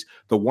opportunities.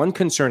 The one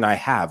concern I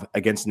have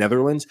against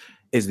Netherlands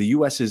is the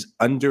U.S.'s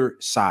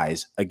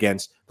undersize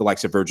against the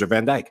likes of Virgil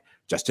van Dijk.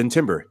 Justin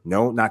Timber.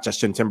 No, not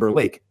Justin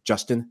Timberlake.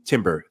 Justin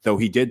Timber. Though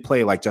he did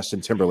play like Justin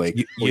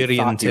Timberlake.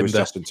 Julian Timber. Was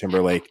Justin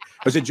Timberlake.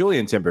 Was it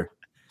Julian Timber?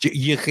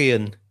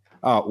 Julian.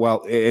 Oh,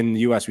 well, in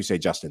the U.S. we say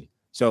Justin.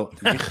 So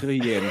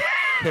Julian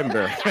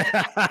Timber.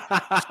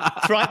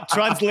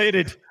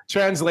 Translated,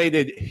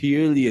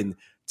 Julian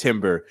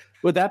Timber.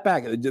 With that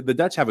back, the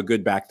Dutch have a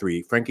good back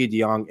three. Frankie de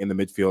Jong in the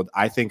midfield.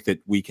 I think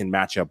that we can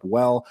match up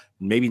well,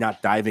 maybe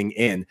not diving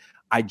in.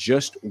 I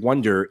just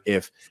wonder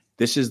if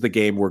this is the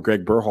game where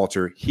Greg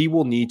Berhalter, he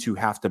will need to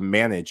have to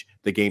manage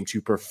the game to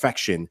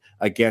perfection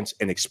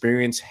against an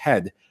experienced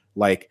head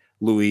like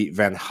Louis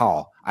van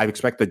Gaal. I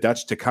expect the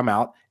Dutch to come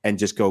out and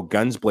just go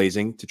guns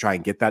blazing to try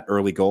and get that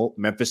early goal.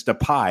 Memphis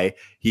Depay,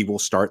 he will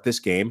start this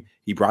game.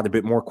 He brought a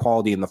bit more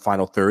quality in the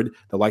final third.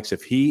 The likes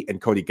of he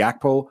and Cody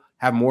Gakpo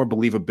have more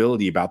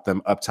believability about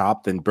them up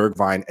top than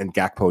Bergwijn and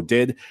Gakpo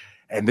did.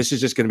 And this is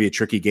just going to be a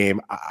tricky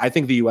game. I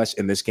think the U.S.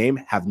 in this game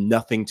have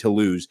nothing to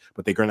lose,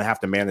 but they're going to have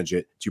to manage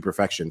it to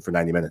perfection for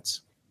 90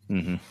 minutes.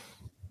 Mm-hmm.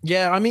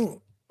 Yeah, I mean,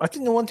 I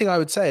think the one thing I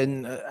would say,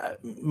 and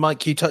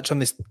Mike, you touched on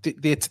this,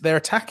 their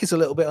attack is a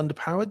little bit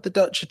underpowered, the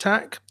Dutch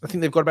attack. I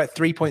think they've got about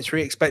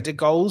 3.3 expected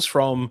goals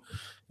from,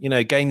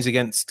 games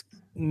against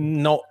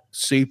not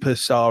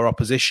superstar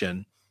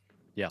opposition.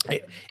 Yeah,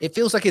 it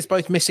feels like it's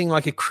both missing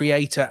like a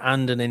creator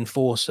and an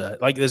enforcer.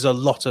 Like there's a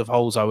lot of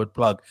holes I would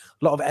plug.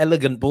 A lot of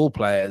elegant ball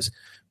players,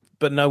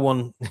 but no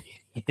one,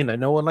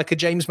 no one like a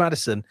James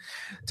Maddison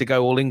to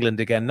go all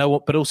England again. No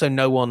one, but also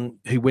no one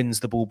who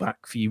wins the ball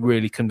back for you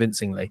really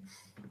convincingly.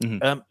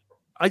 Mm-hmm.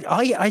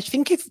 I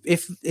think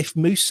if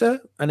Musa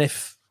and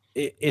if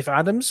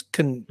Adams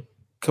can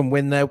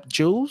win their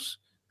duels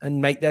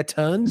and make their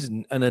turns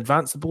and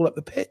advance the ball up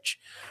the pitch,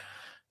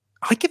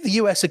 I give the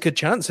US a good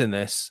chance in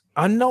this.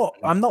 I'm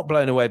not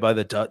blown away by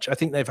the Dutch. I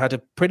think they've had a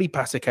pretty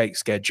pass a cake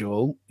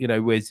schedule,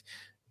 with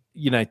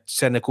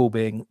Senegal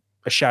being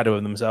a shadow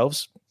of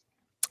themselves.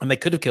 And they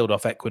could have killed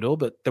off Ecuador,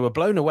 but they were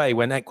blown away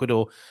when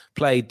Ecuador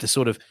played the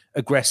sort of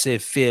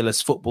aggressive,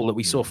 fearless football that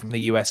we saw from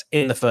the US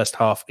in the first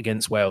half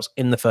against Wales,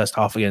 in the first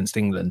half against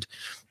England.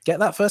 Get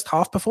that first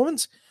half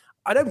performance?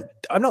 I'm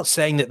not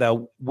saying that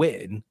they'll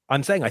win.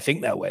 I'm saying I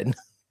think they'll win.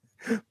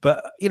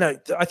 But,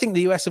 I think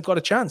the US have got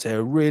a chance here,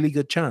 a really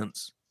good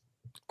chance.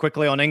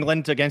 Quickly on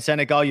England against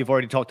Senegal, you've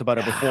already talked about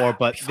it before,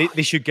 but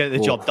they should get the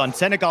job done.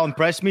 Senegal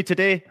impressed me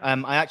today.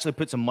 I actually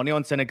put some money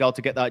on Senegal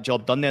to get that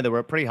job done there. They were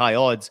at pretty high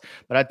odds,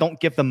 but I don't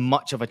give them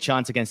much of a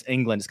chance against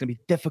England. It's going to be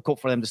difficult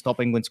for them to stop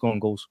England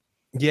scoring goals.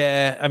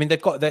 Yeah, I mean they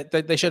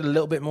showed a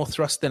little bit more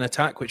thrust in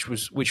attack, which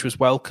was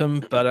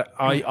welcome. But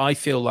I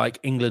feel like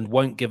England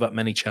won't give up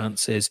many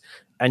chances,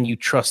 and you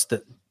trust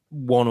that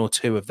one or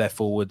two of their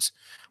forwards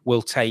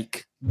will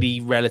take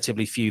the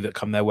relatively few that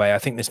come their way. I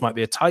think this might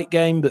be a tight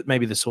game, but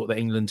maybe the sort that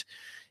England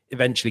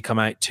eventually come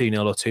out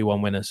 2-0 or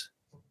 2-1 winners.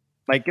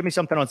 Mike, give me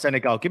something on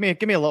Senegal. Give me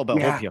a little bit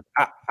of hope here.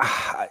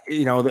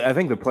 I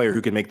think the player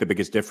who can make the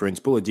biggest difference,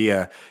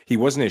 Bouladia, he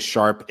wasn't as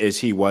sharp as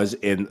he was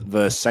in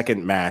the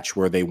second match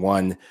where they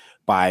won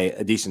by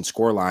a decent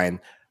scoreline.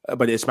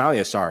 But Ismail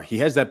Yassar, he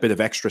has that bit of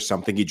extra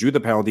something. He drew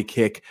the penalty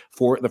kick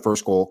for the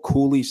first goal,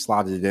 coolly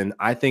slotted it in.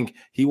 I think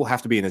he will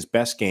have to be in his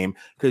best game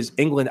because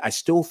England, I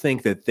still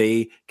think that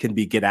they can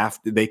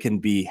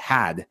be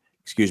had,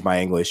 excuse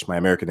my English, my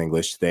American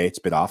English today, it's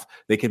a bit off.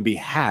 They can be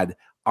had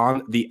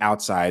on the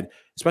outside,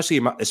 especially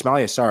Ismail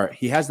Yassar.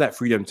 He has that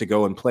freedom to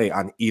go and play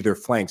on either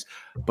flanks.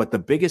 But the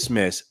biggest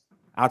miss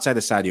outside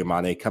of Sadio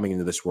Mane coming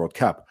into this World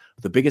Cup,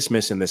 the biggest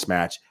miss in this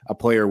match, a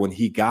player when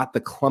he got the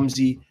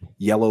clumsy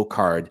yellow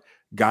card,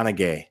 Gana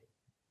Gueye.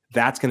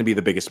 That's going to be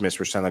the biggest miss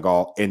for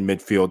Senegal in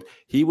midfield.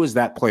 He was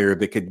that player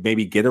that could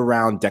maybe get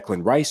around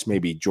Declan Rice,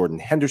 maybe Jordan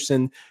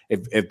Henderson.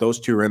 If those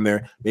two are in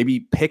there,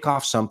 maybe pick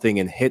off something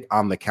and hit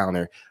on the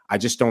counter. I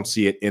just don't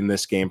see it in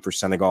this game for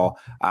Senegal.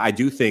 I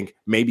do think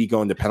maybe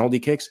going to penalty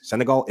kicks.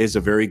 Senegal is a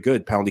very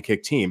good penalty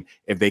kick team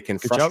if they can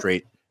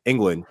frustrate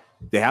England,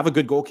 they have a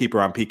good goalkeeper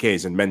on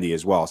PKs and Mendy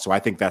as well. So I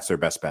think that's their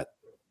best bet.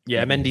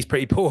 Yeah, Mendy's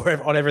pretty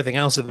poor on everything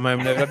else at the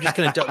moment. I'm just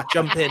going to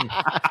jump in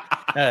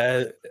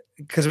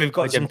because we've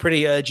got some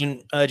pretty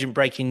urgent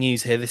breaking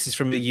news here. This is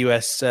from the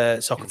US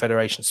Soccer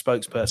Federation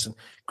spokesperson.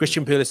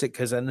 Christian Pulisic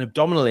has an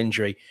abdominal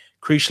injury.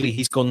 Crucially,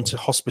 he's gone to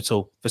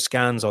hospital for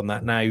scans on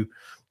that. Now,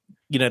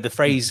 the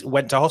phrase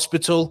 "went to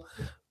hospital"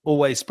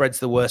 always spreads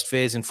the worst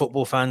fears in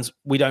football fans.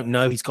 We don't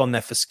know. He's gone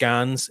there for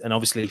scans and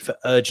obviously for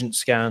urgent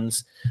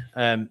scans.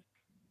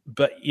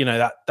 But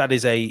that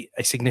is a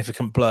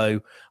significant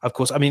blow. Of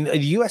course, I mean, the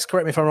US,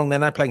 correct me if I'm wrong, they're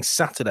now playing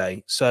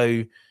Saturday.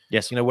 So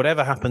yes,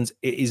 whatever happens,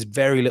 it is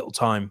very little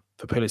time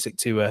for Pulisic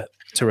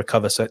to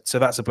recover. So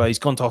that's a blow. He's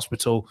gone to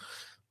hospital,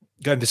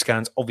 going for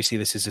scans. Obviously,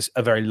 this is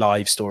a very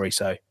live story,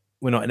 so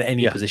we're not in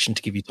any position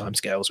to give you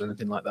timescales or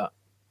anything like that.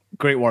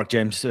 Great work,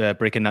 James,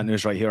 breaking that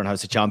news right here on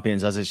House of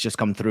Champions as it's just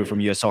come through from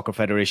US Soccer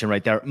Federation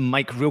right there.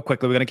 Mike, real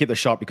quickly, we're going to keep this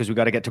short because we've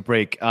got to get to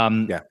break.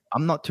 I'm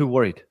not too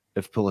worried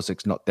if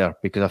Pulisic's not there,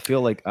 because I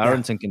feel like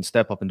Aronson can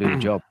step up and do the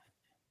job.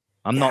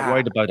 I'm not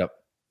worried about it.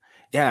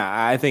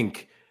 Yeah, I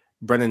think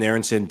Brendan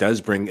Aronson does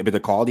bring a bit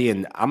of quality,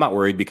 and I'm not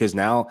worried because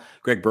now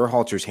Greg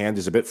Berhalter's hand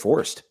is a bit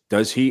forced.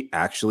 Does he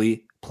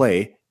actually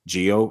play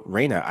Gio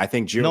Reyna? I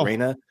think Gio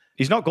Reyna...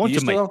 He's not going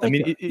to, Mike. I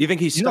mean, you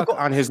think he's stuck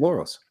on his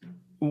laurels?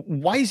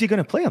 Why is he going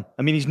to play him?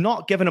 I mean, he's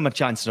not giving him a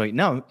chance right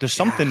now. There's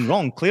something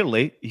wrong,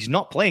 clearly. He's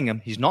not playing him.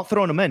 He's not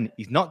throwing him in.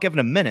 He's not giving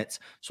him minutes.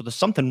 So there's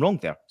something wrong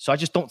there. So I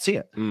just don't see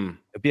it.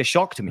 It'd be a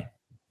shock to me.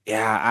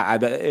 Yeah,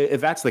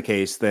 if that's the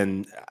case,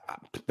 then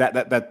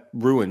that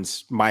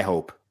ruins my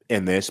hope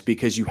in this,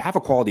 because you have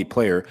a quality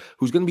player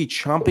who's going to be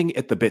chomping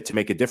at the bit to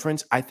make a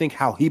difference. I think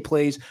how he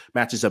plays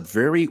matches up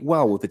very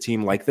well with a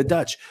team like the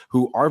Dutch,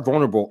 who are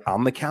vulnerable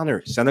on the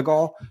counter.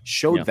 Senegal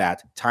showed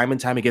that time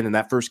and time again in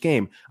that first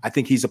game. I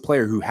think he's a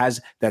player who has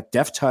that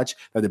deft touch,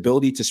 that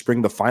ability to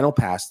spring the final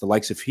pass. The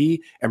likes of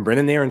he and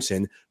Brendan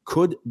Aronson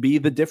could be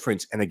the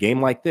difference in a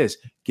game like this,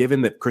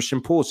 given that Christian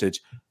Pulisic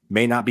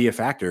may not be a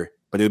factor,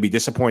 but it would be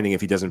disappointing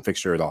if he doesn't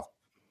fixture at all.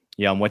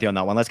 Yeah, I'm with you on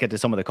that one. Let's get to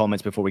some of the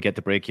comments before we get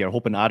to break here.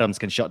 Hoping Adams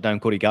can shut down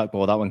Cody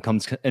Gakpo. That one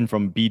comes in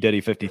from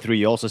BDiddy53.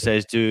 He also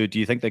says, do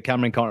you think that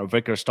Cameron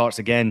Carter-Vickers starts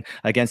again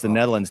against the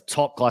Netherlands?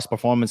 Top class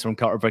performance from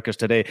Carter-Vickers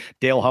today.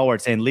 Dale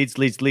Howard saying, Leeds.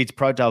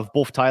 Proud to have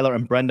both Tyler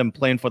and Brendan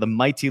playing for the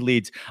mighty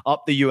Leeds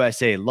up the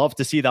USA. Love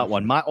to see that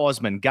one. Matt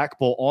Osman,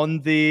 Gakpo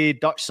on the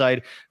Dutch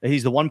side.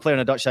 He's the one player on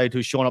the Dutch side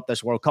who's shown up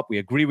this World Cup. We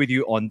agree with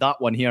you on that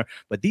one here.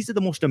 But these are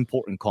the most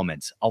important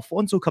comments.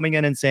 Alfonso coming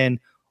in and saying,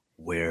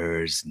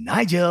 where's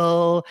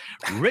Nigel?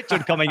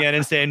 Richard coming in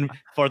and saying,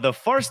 for the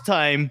first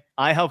time,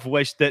 I have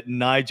wished that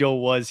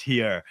Nigel was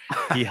here.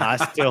 He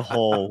has to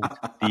hold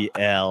the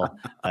L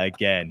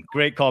again.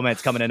 Great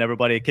comments coming in,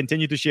 everybody.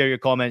 Continue to share your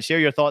comments. Share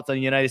your thoughts on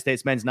the United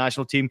States men's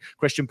national team.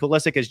 Christian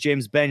Pulisic, as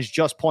James Benj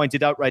just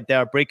pointed out right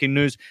there, breaking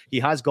news. He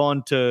has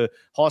gone to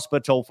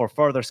hospital for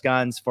further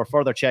scans, for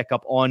further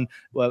checkup on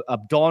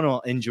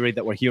abdominal injury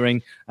that we're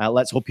hearing.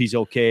 Let's hope he's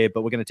okay,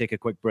 but we're going to take a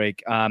quick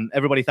break.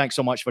 Everybody, thanks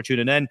so much for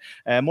tuning in.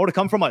 More to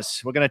come from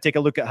us. We're going to take a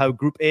look at how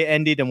Group A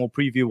ended, and we'll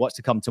preview what's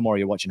to come tomorrow.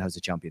 You're watching House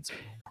of Champions.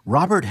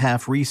 Robert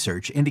Half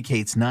research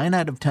indicates 9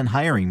 out of 10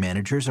 hiring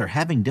managers are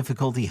having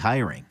difficulty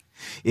hiring.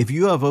 If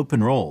you have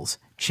open roles,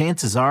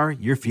 chances are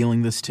you're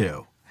feeling this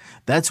too.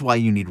 That's why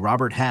you need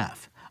Robert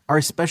Half.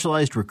 Our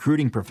specialized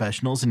recruiting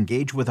professionals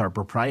engage with our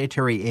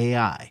proprietary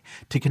AI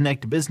to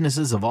connect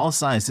businesses of all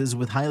sizes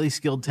with highly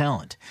skilled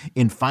talent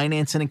in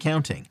finance and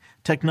accounting,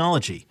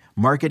 technology,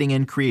 marketing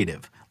and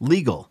creative,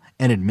 legal,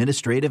 and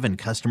administrative and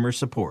customer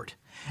support.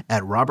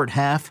 At Robert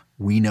Half,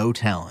 we know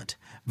talent.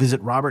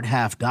 Visit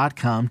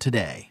roberthalf.com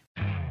today.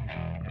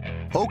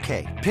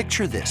 Okay,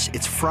 picture this.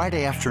 It's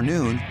Friday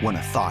afternoon when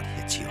a thought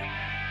hits you.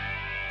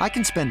 I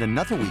can spend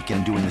another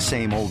weekend doing the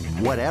same old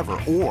whatever,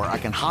 or I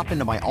can hop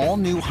into my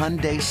all-new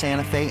Hyundai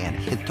Santa Fe and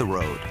hit the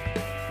road.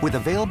 With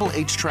available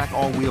H-Track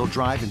all-wheel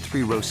drive and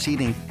 3-row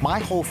seating, my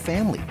whole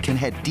family can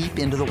head deep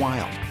into the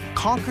wild.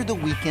 Conquer the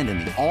weekend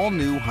in the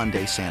all-new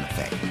Hyundai Santa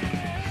Fe.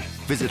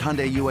 Visit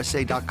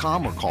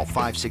HyundaiUSA.com or call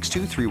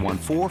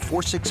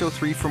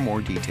 562-314-4603 for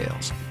more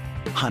details.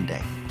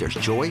 Hyundai, there's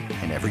joy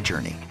in every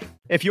journey.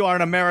 If you are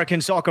an American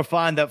soccer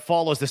fan that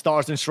follows the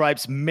Stars and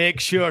Stripes, make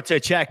sure to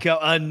check out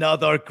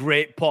another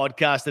great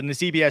podcast in the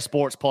CBS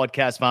Sports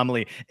podcast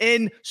family.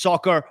 In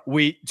Soccer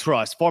We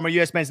Trust. Former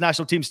U.S. men's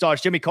national team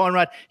stars Jimmy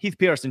Conrad, Heath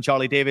Pierce, and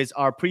Charlie Davies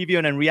are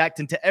previewing and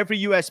reacting to every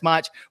U.S.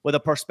 match with a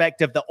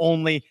perspective that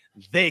only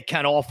they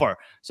can offer.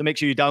 So make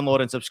sure you download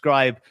and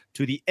subscribe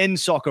to the In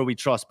Soccer We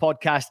Trust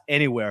podcast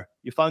anywhere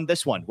you found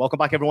this one. Welcome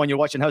back, everyone. You're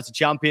watching House of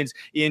Champions.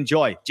 Ian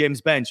Joy,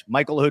 James Bench,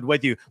 Michael Hood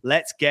with you.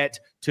 Let's get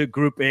to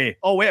Group A.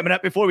 Oh, wait a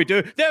minute. Before we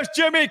do, there's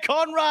Jimmy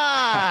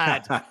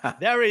Conrad.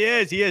 There he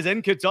is. He is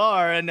in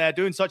Qatar and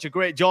doing such a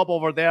great job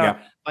over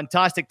there.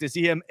 Fantastic to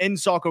see him in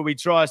Soccer We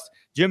Trust.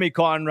 Jimmy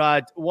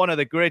Conrad, one of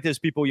the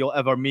greatest people you'll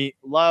ever meet.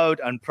 Loud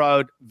and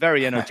proud,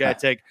 very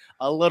energetic,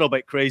 a little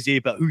bit crazy,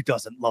 but who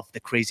doesn't love the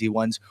crazy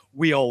ones?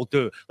 We all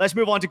do. Let's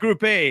move on to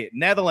Group A.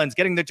 Netherlands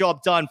getting the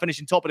job done,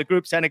 finishing top of the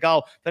group.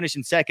 Senegal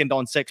finishing second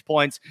on 6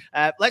 points.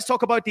 Let's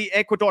talk about the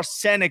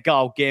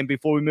Ecuador-Senegal game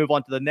before we move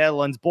on to the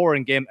Netherlands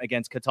boring game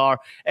against Qatar.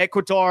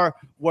 Ecuador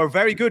were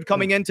very good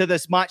coming into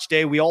this match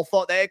day. We all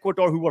thought that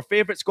Ecuador, who were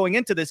favourites going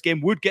into this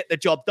game, would get the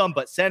job done,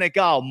 but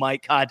Senegal,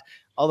 Mike, had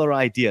other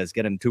ideas,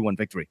 getting 2-1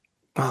 victory.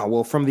 Oh,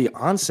 well, from the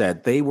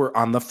onset, they were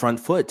on the front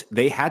foot.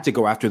 They had to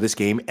go after this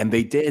game, and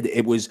they did.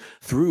 It was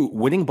through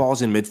winning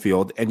balls in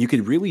midfield, and you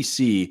could really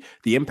see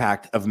the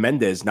impact of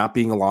Mendes not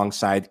being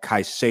alongside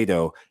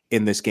Caicedo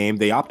in this game.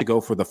 They opt to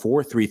go for the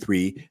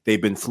 4-3-3.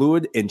 They've been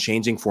fluid in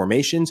changing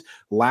formations.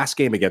 Last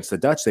game against the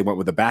Dutch, they went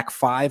with a back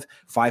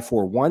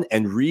 5-4-1,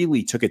 and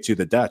really took it to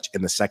the Dutch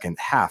in the second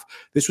half.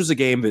 This was a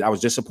game that I was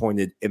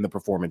disappointed in the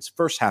performance,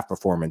 first half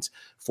performance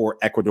for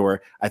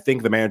Ecuador. I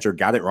think the manager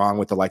got it wrong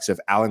with the likes of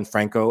Alan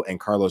Franco and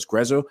Carlos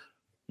Grezo,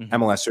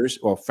 MLSers.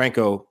 Well,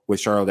 Franco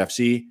with Charlotte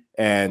FC,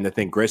 and I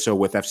think Grezo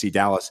with FC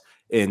Dallas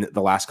in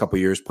the last couple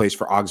of years, plays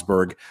for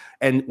Augsburg.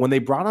 And when they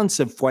brought on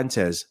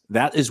Cifuentes,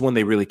 that is when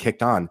they really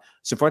kicked on.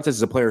 Cifuentes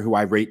is a player who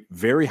I rate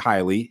very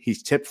highly.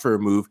 He's tipped for a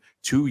move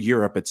to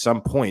Europe at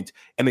some point,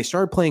 and they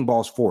started playing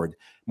balls forward.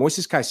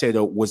 Moises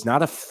Caicedo was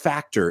not a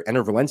factor.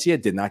 Enner Valencia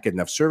did not get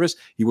enough service.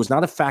 He was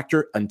not a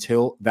factor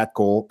until that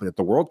goal. But at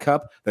the World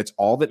Cup, that's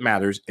all that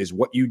matters, is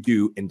what you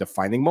do in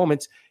defining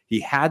moments. He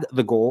had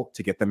the goal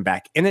to get them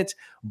back in it,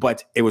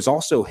 but it was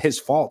also his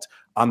fault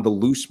on the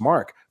loose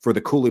mark for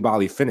the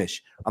Koulibaly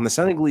finish. On the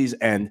Senegalese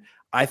end,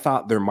 I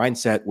thought their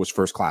mindset was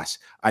first class.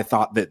 I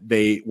thought that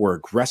they were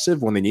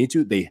aggressive when they needed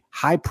to. They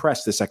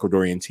high-pressed this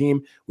Ecuadorian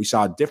team. We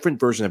saw a different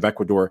version of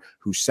Ecuador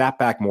who sat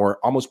back more,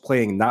 almost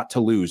playing not to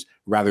lose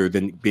rather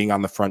than being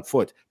on the front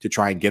foot to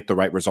try and get the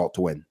right result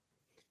to win.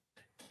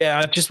 Yeah,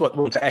 I just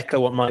want to echo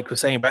what Mike was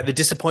saying about the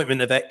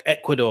disappointment of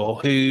Ecuador,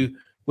 who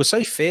were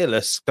so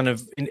fearless kind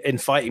of in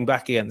fighting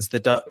back against the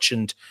Dutch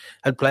and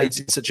had played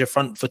in such a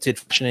front-footed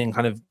fashion and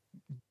kind of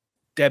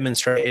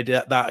demonstrated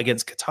that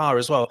against Qatar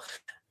as well.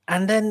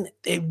 And then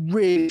it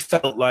really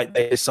felt like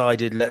they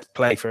decided, let's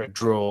play for a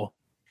draw.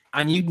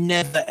 And you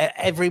never,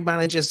 every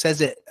manager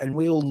says it, and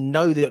we all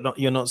know that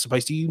you're not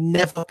supposed to. You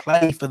never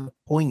play for the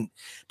point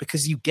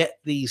because you get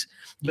these,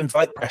 you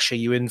invite pressure,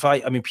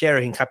 I mean, Piero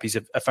Hincapié's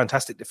a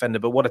fantastic defender,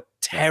 but what a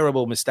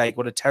terrible mistake,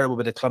 what a terrible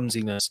bit of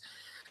clumsiness.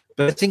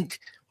 But I think,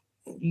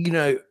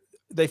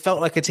 they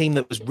felt like a team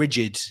that was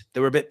rigid.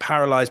 They were a bit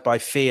paralyzed by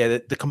fear,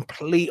 the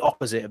complete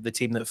opposite of the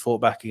team that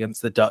fought back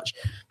against the Dutch.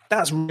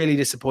 That's really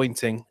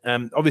disappointing.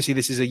 Obviously,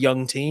 this is a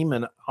young team,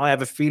 and I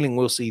have a feeling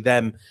we'll see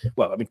them.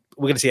 Well, I mean,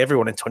 we're going to see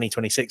everyone in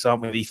 2026,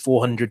 aren't we? The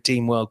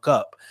 400-team World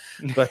Cup.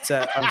 But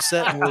I'm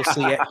certain we'll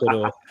see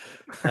Ecuador.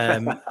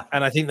 And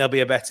I think they'll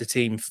be a better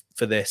team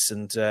for this.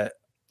 And the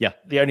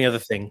only other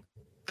thing,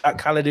 that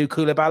Kalidou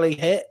Koulibaly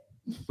hit.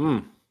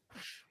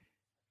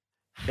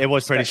 It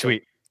was pretty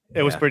sweet.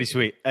 It was pretty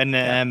sweet. And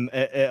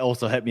it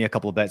also hit me a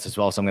couple of bits as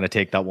well. So I'm going to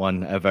take that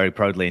one very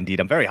proudly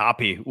indeed. I'm very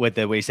happy with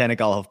the way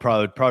Senegal have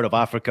proud of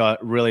Africa,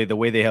 really the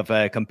way they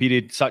have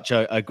competed, such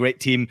a great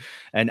team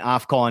in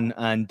AFCON,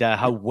 and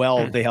how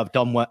well they have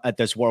done at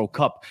this World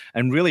Cup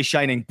and really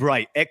shining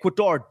bright.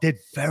 Ecuador did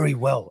very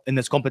well in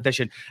this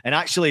competition. And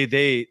actually,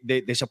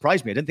 they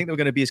surprised me. I didn't think they were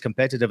going to be as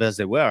competitive as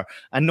they were.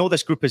 I know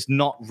this group is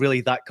not really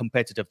that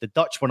competitive. The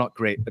Dutch were not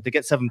great, but to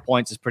get 7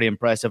 points is pretty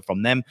impressive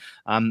from them.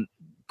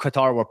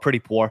 Qatar were pretty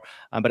poor,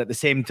 but at the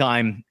same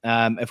time,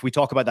 if we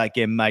talk about that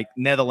game, Mike,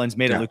 Netherlands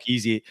made it look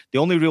easy. The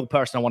only real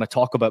person I want to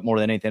talk about more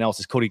than anything else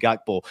is Cody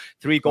Gakpo.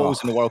 3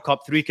 goals in the World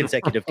Cup, 3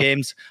 consecutive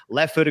games,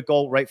 left-footed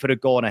goal, right-footed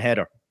goal, and a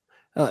header.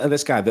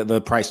 This guy, the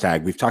price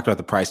tag, we've talked about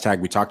the price tag.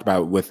 We talked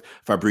about with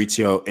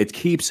Fabrizio. It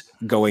keeps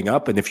going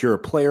up. And if you're a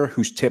player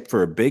who's tipped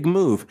for a big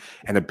move,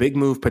 and a big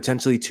move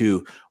potentially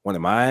to one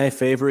of my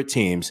favorite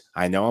teams,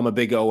 I know I'm a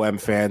big OM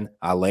fan,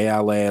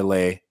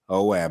 ale,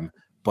 OM,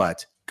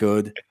 but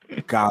good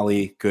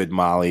golly, good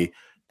Molly.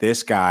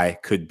 This guy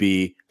could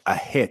be a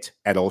hit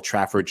at Old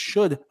Trafford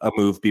should a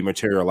move be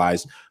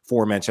materialized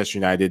for Manchester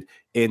United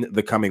in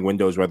the coming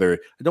windows. Whether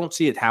I don't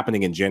see it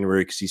happening in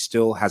January because he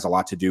still has a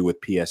lot to do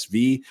with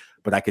PSV,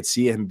 but I could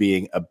see him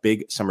being a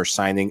big summer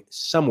signing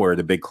somewhere at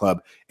a big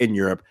club in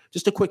Europe.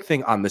 Just a quick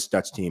thing on this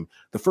Dutch team.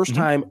 The first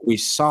time we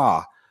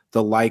saw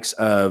the likes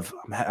of,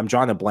 I'm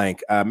drawing a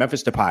blank,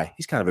 Memphis Depay.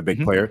 He's kind of a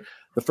big player.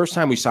 The first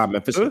time we saw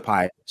Memphis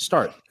Depay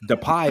start,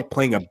 Depay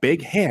playing a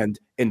big hand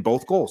in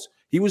both goals.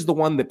 He was the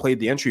one that played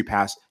the entry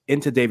pass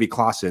into Davy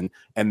Klaassen,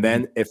 and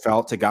then it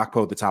fell to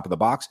Gakpo at the top of the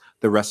box.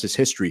 The rest is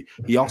history.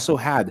 He also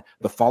had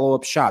the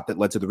follow-up shot that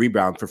led to the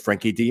rebound for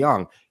Frenkie de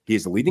Jong. He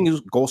is the leading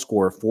goal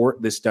scorer for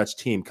this Dutch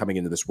team coming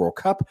into this World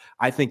Cup.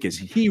 I think as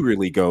he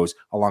really goes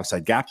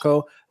alongside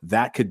Gakpo,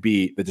 that could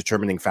be the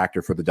determining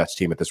factor for the Dutch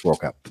team at this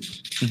World Cup.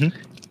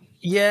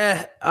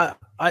 Yeah,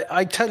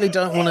 I totally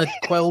don't want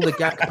to quell the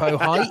Gakpo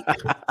hype.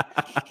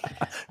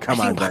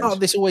 Come on, part of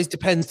this always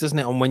depends, doesn't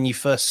it, on when you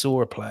first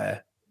saw a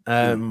player.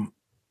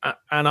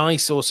 And I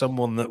saw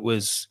someone that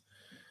was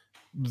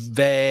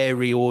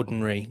very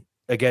ordinary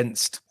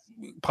against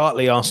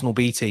partly Arsenal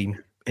B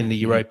team in the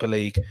Europa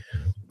League.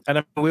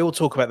 And we all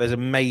talk about those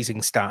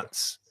amazing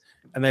stats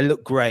and they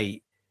look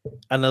great.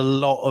 And a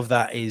lot of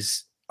that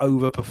is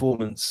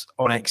overperformance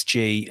on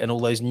XG and all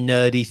those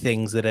nerdy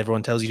things that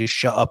everyone tells you to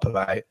shut up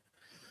about.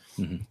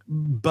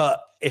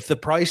 But if the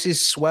price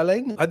is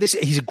swelling,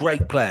 he's a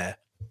great player,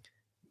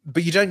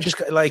 but you don't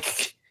just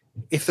like,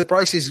 if the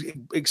price is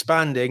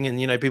expanding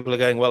and, people are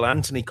going, well,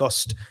 Antony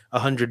cost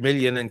 100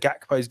 million and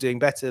Gakpo's doing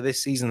better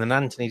this season than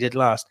Antony did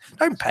last.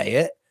 Don't pay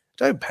it.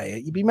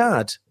 You'd be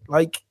mad.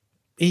 Like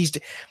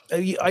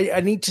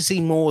I need to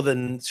see more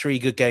than 3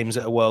 good games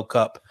at a World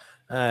Cup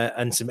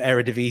and some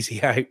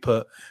Eredivisie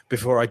output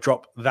before I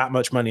drop that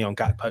much money on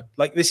Gakpo.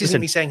 Like, this isn't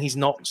me saying he's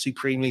not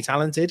supremely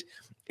talented.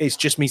 It's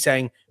just me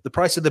saying the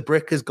price of the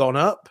brick has gone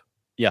up.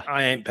 Yeah,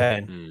 I ain't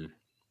paying.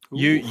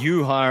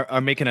 You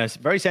are making a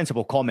very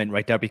sensible comment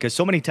right there, because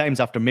so many times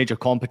after major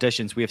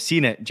competitions, we have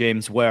seen it,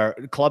 James, where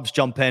clubs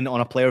jump in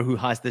on a player who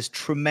has this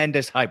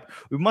tremendous hype.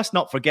 We must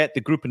not forget the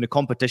group in the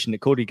competition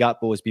that Cody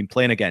Gakpo has been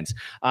playing against.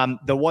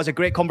 There was a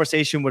great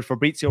conversation with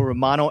Fabrizio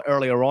Romano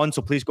earlier on,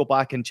 so please go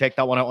back and check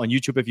that one out on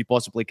YouTube if you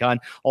possibly can.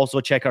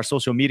 Also check our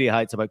social media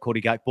heights about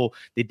Cody Gakpo.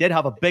 They did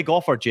have a big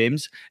offer,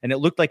 James, and it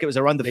looked like it was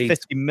around the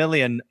 50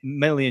 million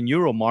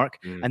euro mark,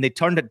 and they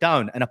turned it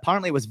down. And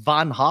apparently it was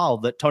Van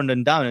Gaal that turned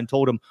him down and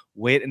told him,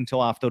 wait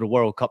until after the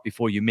World Cup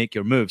before you make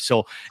your move.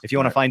 So if you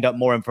want to find out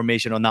more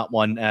information on that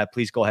one,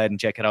 please go ahead and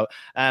check it out.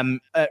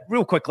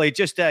 Real quickly,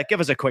 just give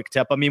us a quick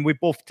tip. I mean, we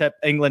both tip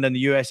England and the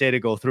USA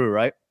to go through,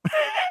 right?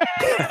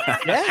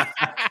 Yeah.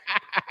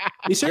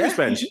 You serious,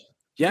 Benj?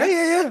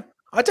 Yeah.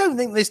 I don't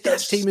think this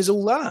Dutch team is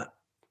all that.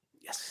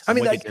 Yes. I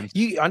mean,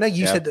 I know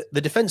you said that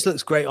the defense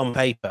looks great on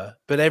paper,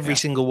 but every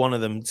single one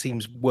of them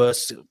seems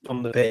worse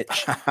on the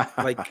pitch.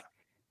 Like,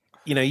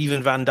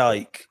 even Van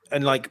Dijk,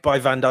 and like by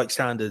Van Dijk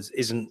standards,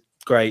 isn't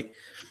great.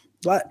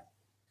 But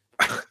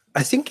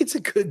I think it's a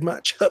good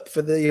matchup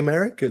for the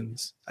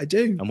Americans. I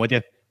do. I'm with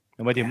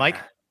you, Mike.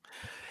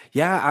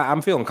 Yeah,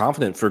 I'm feeling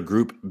confident for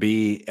Group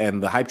B,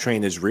 and the hype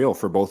train is real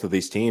for both of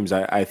these teams.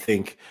 I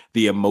think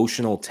the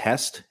emotional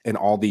test in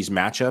all these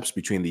matchups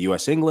between the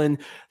U.S.-England,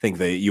 I think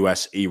the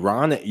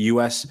U.S.-Iran,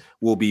 U.S.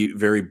 will be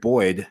very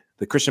buoyed.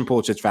 The Christian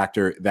Pulisic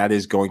factor, that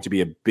is going to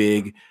be a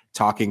big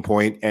talking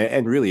point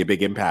and really a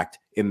big impact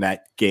in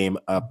that game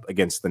up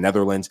against the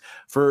Netherlands.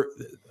 For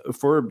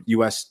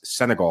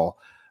U.S.-Senegal,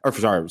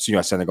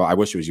 U.S.-Senegal, I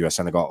wish it was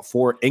U.S.-Senegal.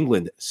 For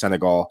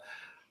England-Senegal,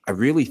 I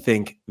really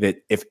think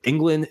that if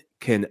England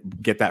can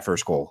get that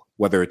first goal,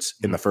 whether it's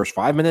in the first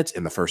 5 minutes,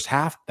 in the first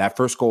half, that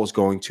first goal is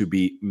going to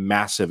be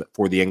massive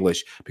for the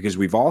English, because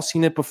we've all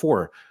seen it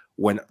before.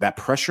 When that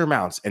pressure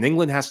mounts, and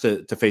England has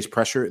to face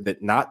pressure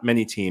that not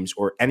many teams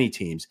or any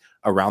teams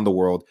around the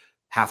world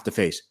have to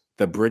face.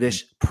 The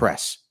British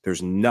press.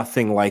 There's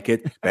nothing like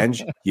it.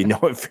 Benj, you know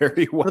it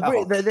very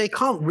well. They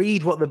can't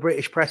read what the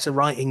British press are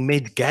writing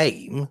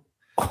mid-game.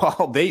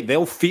 Oh,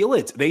 they'll feel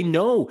it. They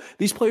know.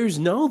 These players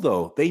know,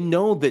 though. They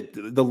know that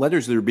the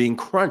letters that are being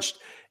crunched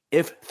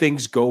if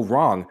things go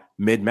wrong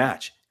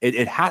mid-match.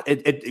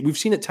 We've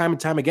seen it time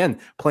and time again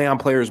play on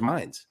players'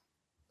 minds.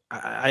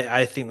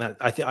 I think that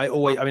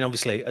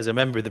obviously as a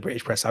member of the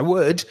British press I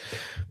would,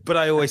 but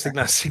I always think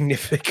that's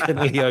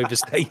significantly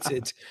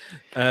overstated.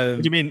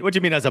 What do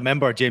you mean as a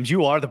member, James?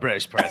 You are the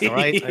British press, all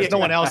right? There's no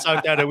one else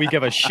out there that we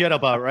give a shit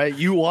about, right?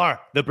 You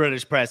are the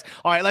British press.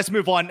 All right, let's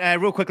move on.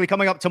 Real quickly,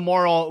 coming up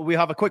tomorrow, we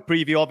have a quick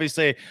preview,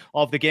 obviously,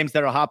 of the games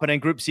that are happening.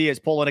 Group C is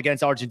Poland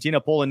against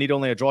Argentina. Poland need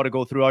only a draw to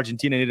go through.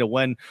 Argentina need a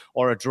win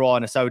or a draw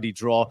and a Saudi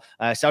draw.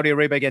 Saudi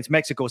Arabia against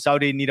Mexico.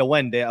 Saudi need a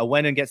win. A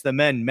win and gets them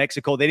in.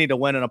 Mexico, they need a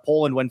win and a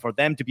Poland win for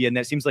them to be in.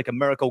 That seems like a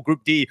miracle.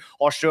 Group D,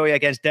 Australia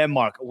against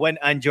Denmark. Win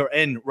and you're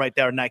in right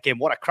there in that game.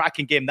 What a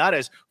cracking game that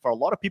is for a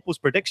lot of people's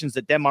predictions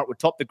that Denmark would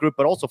top the group,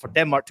 but also for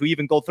Denmark to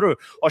even go through.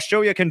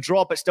 Australia can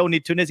draw, but still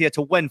need Tunisia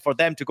to win for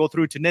them to go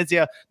through.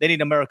 Tunisia, they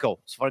need a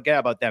miracle. So forget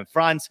about them.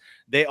 France,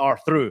 they are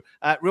through.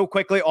 Real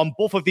quickly, on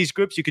both of these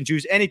groups, you can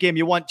choose any game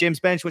you want. James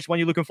Bench, which one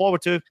are you looking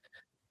forward to?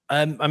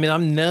 I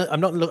don't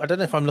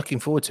know if I'm looking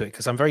forward to it,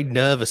 because I'm very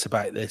nervous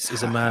about this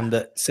as a man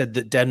that said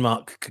that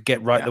Denmark could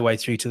get the way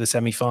through to the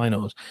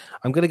semi-finals.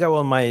 I'm going to go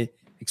on my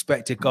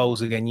expected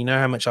goals again. You know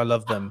how much I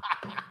love them.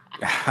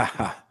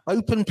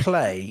 Open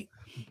play,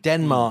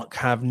 Denmark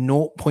have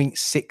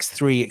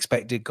 0.63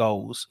 expected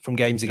goals from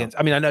games against.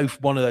 I mean, I know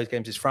one of those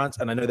games is France,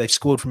 and I know they've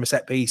scored from a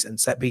set piece, and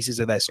set pieces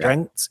are their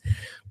strengths. Yeah.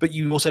 But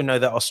you also know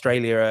that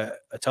Australia are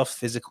a tough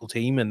physical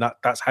team, and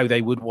that's how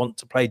they would want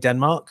to play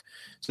Denmark.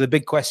 So the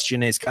big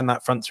question is, can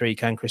that front three,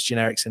 can Christian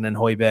Eriksen and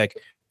Højbjerg,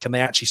 can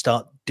they actually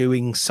start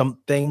doing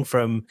something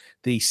from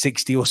the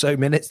 60 or so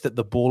minutes that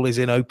the ball is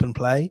in open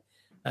play?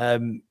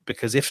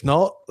 Because if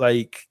not,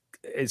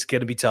 it's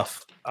going to be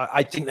tough.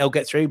 I think they'll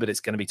get through, but it's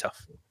going to be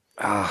tough.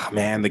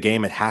 Man, the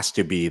game, it has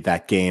to be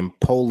that game.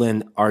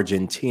 Poland,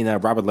 Argentina,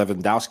 Robert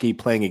Lewandowski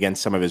playing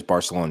against some of his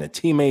Barcelona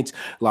teammates,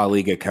 La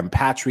Liga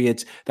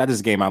compatriots. That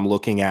is a game I'm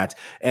looking at.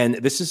 And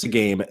this is a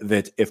game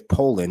that if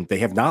Poland, they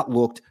have not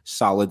looked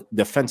solid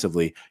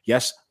defensively.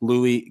 Yes,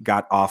 Louis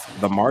got off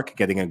the mark,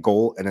 getting a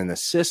goal and an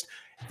assist.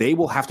 They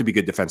will have to be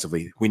good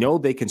defensively. We know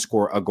they can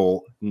score a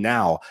goal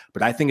now,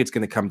 but I think it's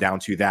going to come down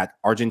to that.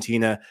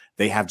 Argentina,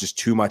 they have just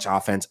too much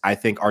offense. I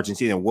think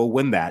Argentina will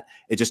win that.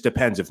 It just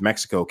depends if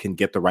Mexico can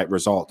get the right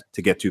result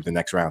to get to the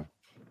next round.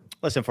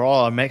 Listen, for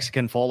all our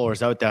Mexican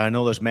followers out there, I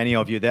know there's many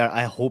of you there.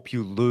 I hope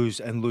you lose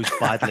and lose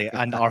badly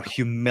and are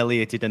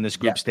humiliated in this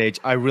group stage.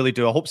 I really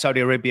do. I hope Saudi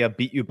Arabia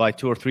beat you by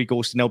 2 or 3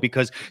 goals to nil,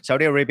 because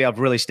Saudi Arabia have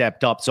really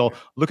stepped up. So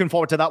looking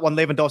forward to that one.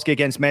 Lewandowski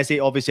against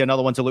Messi, obviously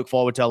another one to look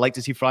forward to. I like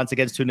to see France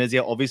against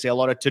Tunisia. Obviously a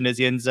lot of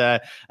Tunisians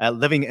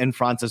living in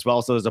France as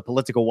well. So there's a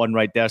political one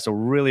right there. So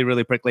really,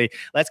 really quickly,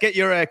 let's get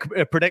your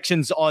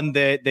predictions on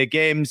the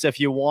games if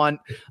you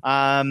want.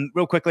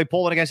 Real quickly,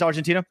 Poland against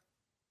Argentina.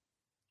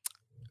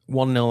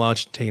 1-0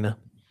 Argentina.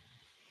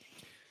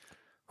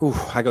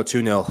 I go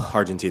 2-0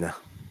 Argentina.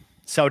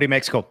 Saudi,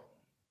 Mexico.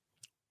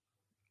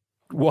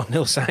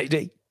 1-0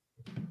 Saudi.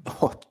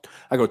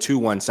 I go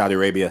 2-1 Saudi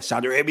Arabia.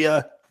 Saudi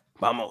Arabia,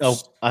 vamos. Oh,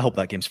 I hope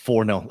that game's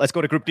 4-0. Let's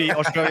go to Group D,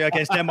 Australia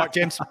against Denmark,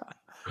 James.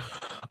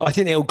 I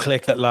think it'll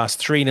click at last.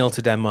 3-0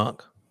 to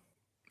Denmark.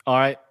 All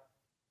right.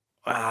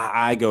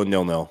 I go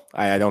 0-0.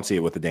 I don't see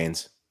it with the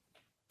Danes.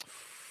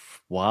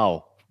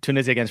 Wow.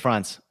 Tunisia against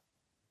France.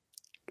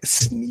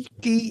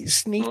 Sneaky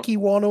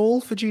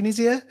 1-1 for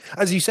Tunisia.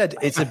 As you said,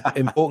 it's an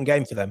important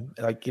game for them.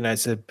 Like, you know,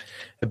 it's a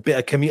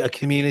bit of a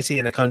community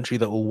in a country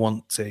that will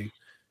want to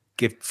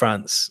give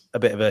France a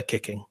bit of a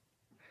kicking.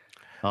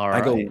 All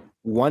right. I go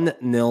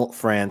 1-0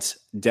 France.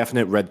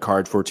 Definite red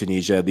card for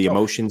Tunisia. The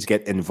emotions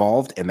get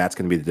involved, and that's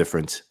going to be the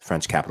difference.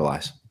 French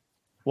capitalize.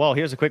 Well,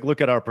 here's a quick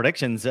look at our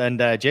predictions. And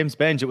James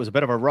Benge, it was a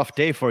bit of a rough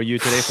day for you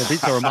today for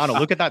Fabrizio Romano.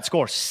 Look at that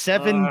score,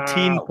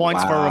 17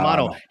 points for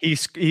Romano.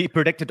 He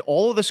predicted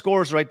all of the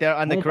scores right there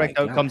and the correct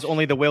outcomes.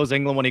 Only the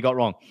Wales-England one he got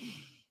wrong.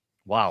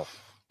 Wow.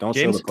 Don't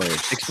James, show the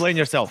players. Explain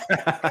yourself.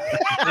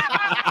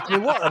 I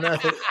mean, what on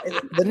earth?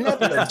 The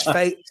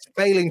Netherlands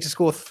failing to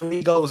score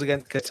 3 goals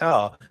against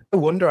Qatar. No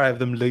wonder I have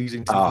them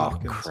losing to the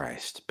Americans.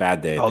 Christ.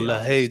 Bad day.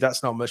 Hey,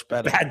 that's not much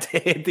better. Bad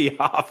day at the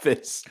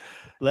office.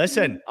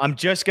 Listen, I'm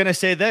just going to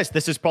say this.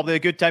 This is probably a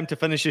good time to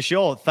finish the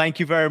show. Thank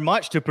you very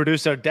much to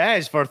producer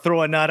Des for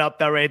throwing that up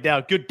there right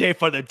there. Good day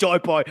for the Joy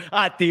Boy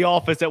at the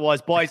office it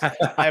was, boys.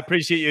 I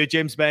appreciate you,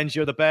 James Benge.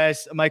 You're the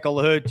best.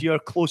 Michael Hood, you're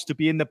close to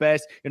being the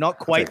best. You're not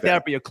quite there,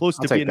 but you're close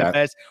to being the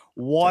best.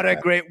 What a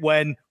great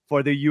win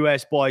for the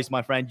US boys,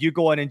 my friend. You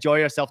go and enjoy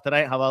yourself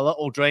tonight. Have a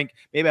little drink,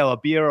 maybe have a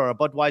beer or a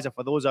Budweiser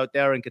for those out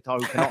there in Qatar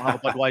who cannot have a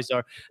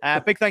Budweiser.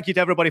 Big thank you to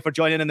everybody for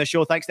joining in the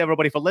show. Thanks to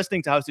everybody for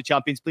listening to House of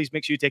Champions. Please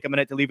make sure you take a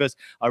minute to leave us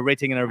a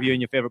rating and a review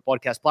in your favorite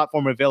podcast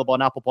platform. We're available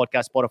on Apple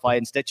Podcasts, Spotify,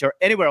 and Stitcher,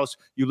 anywhere else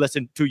you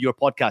listen to your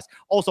podcast.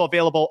 Also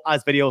available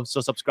as video,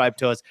 so subscribe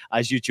to us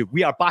as YouTube.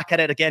 We are back at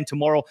it again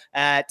tomorrow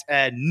at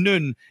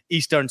noon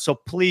Eastern, so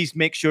please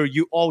make sure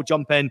you all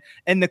jump in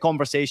the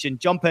conversation.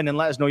 Jump in and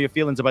let us know your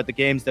feelings about the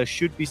games. There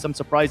should be some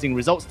surprising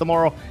results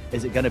tomorrow.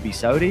 Is it going to be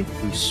Saudi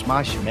who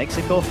smash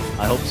Mexico?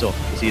 I hope so.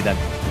 See you then.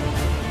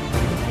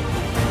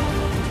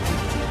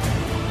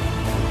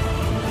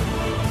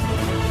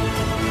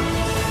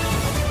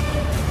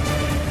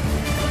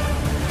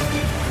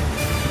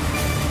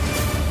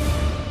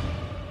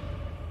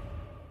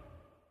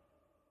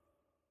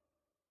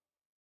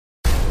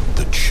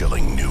 The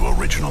chilling new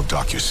original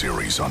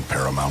docuseries on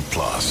Paramount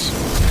Plus.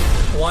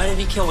 Why did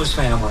he kill his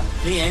family?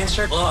 The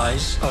answer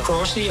lies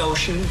across the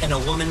ocean in a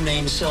woman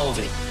named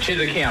Sylvie. She's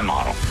a CAN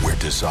model. Where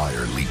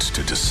desire leads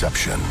to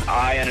deception.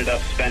 I ended up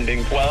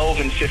spending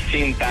 $12,000 and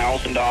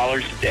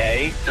 $15,000 a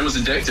day. It was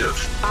addictive.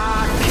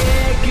 I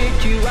can't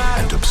get you out.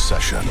 And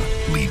obsession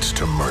leads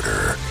to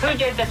murder. Who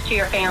did this to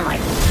your family?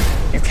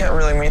 You can't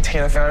really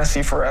maintain a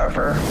fantasy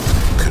forever.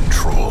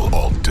 Control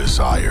Alt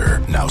Desire.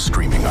 Now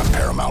streaming on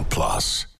Paramount Plus.